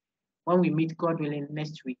sign. When we meet, God willing,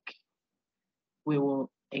 next week, we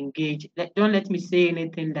will engage. Don't let me say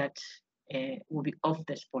anything that will be off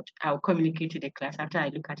the spot. I'll communicate to the class after I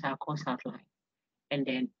look at our course outline and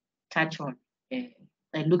then touch on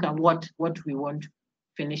and look at what we want to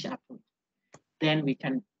finish up with. Then we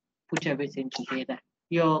can put everything together.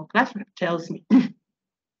 Your class rep tells me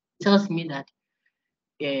that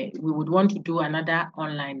we would want to do another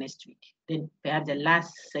online next week. Then perhaps the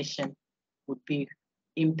last session would be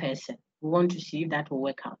in person. We want to see if that will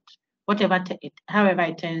work out. however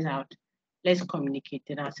it turns out, let's communicate,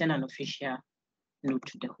 and I'll send an official note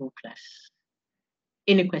to the whole class.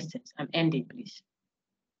 Any questions? I'm ending, please.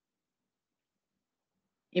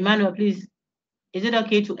 Emmanuel, please, is it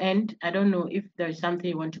okay to end? I don't know if there's something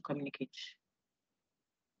you want to communicate.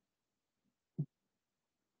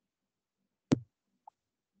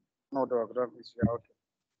 No, dog, is okay.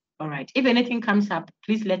 All right. If anything comes up,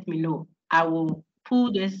 please let me know. I will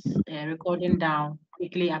pull this recording down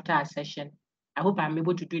quickly after our session. I hope I'm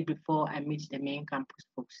able to do it before I meet the main campus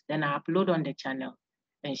folks. Then I'll upload on the channel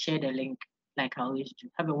and share the link like I always do.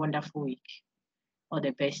 Have a wonderful week. All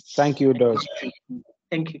the best. Thank you, Doc.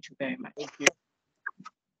 Thank you too very much. Thank you.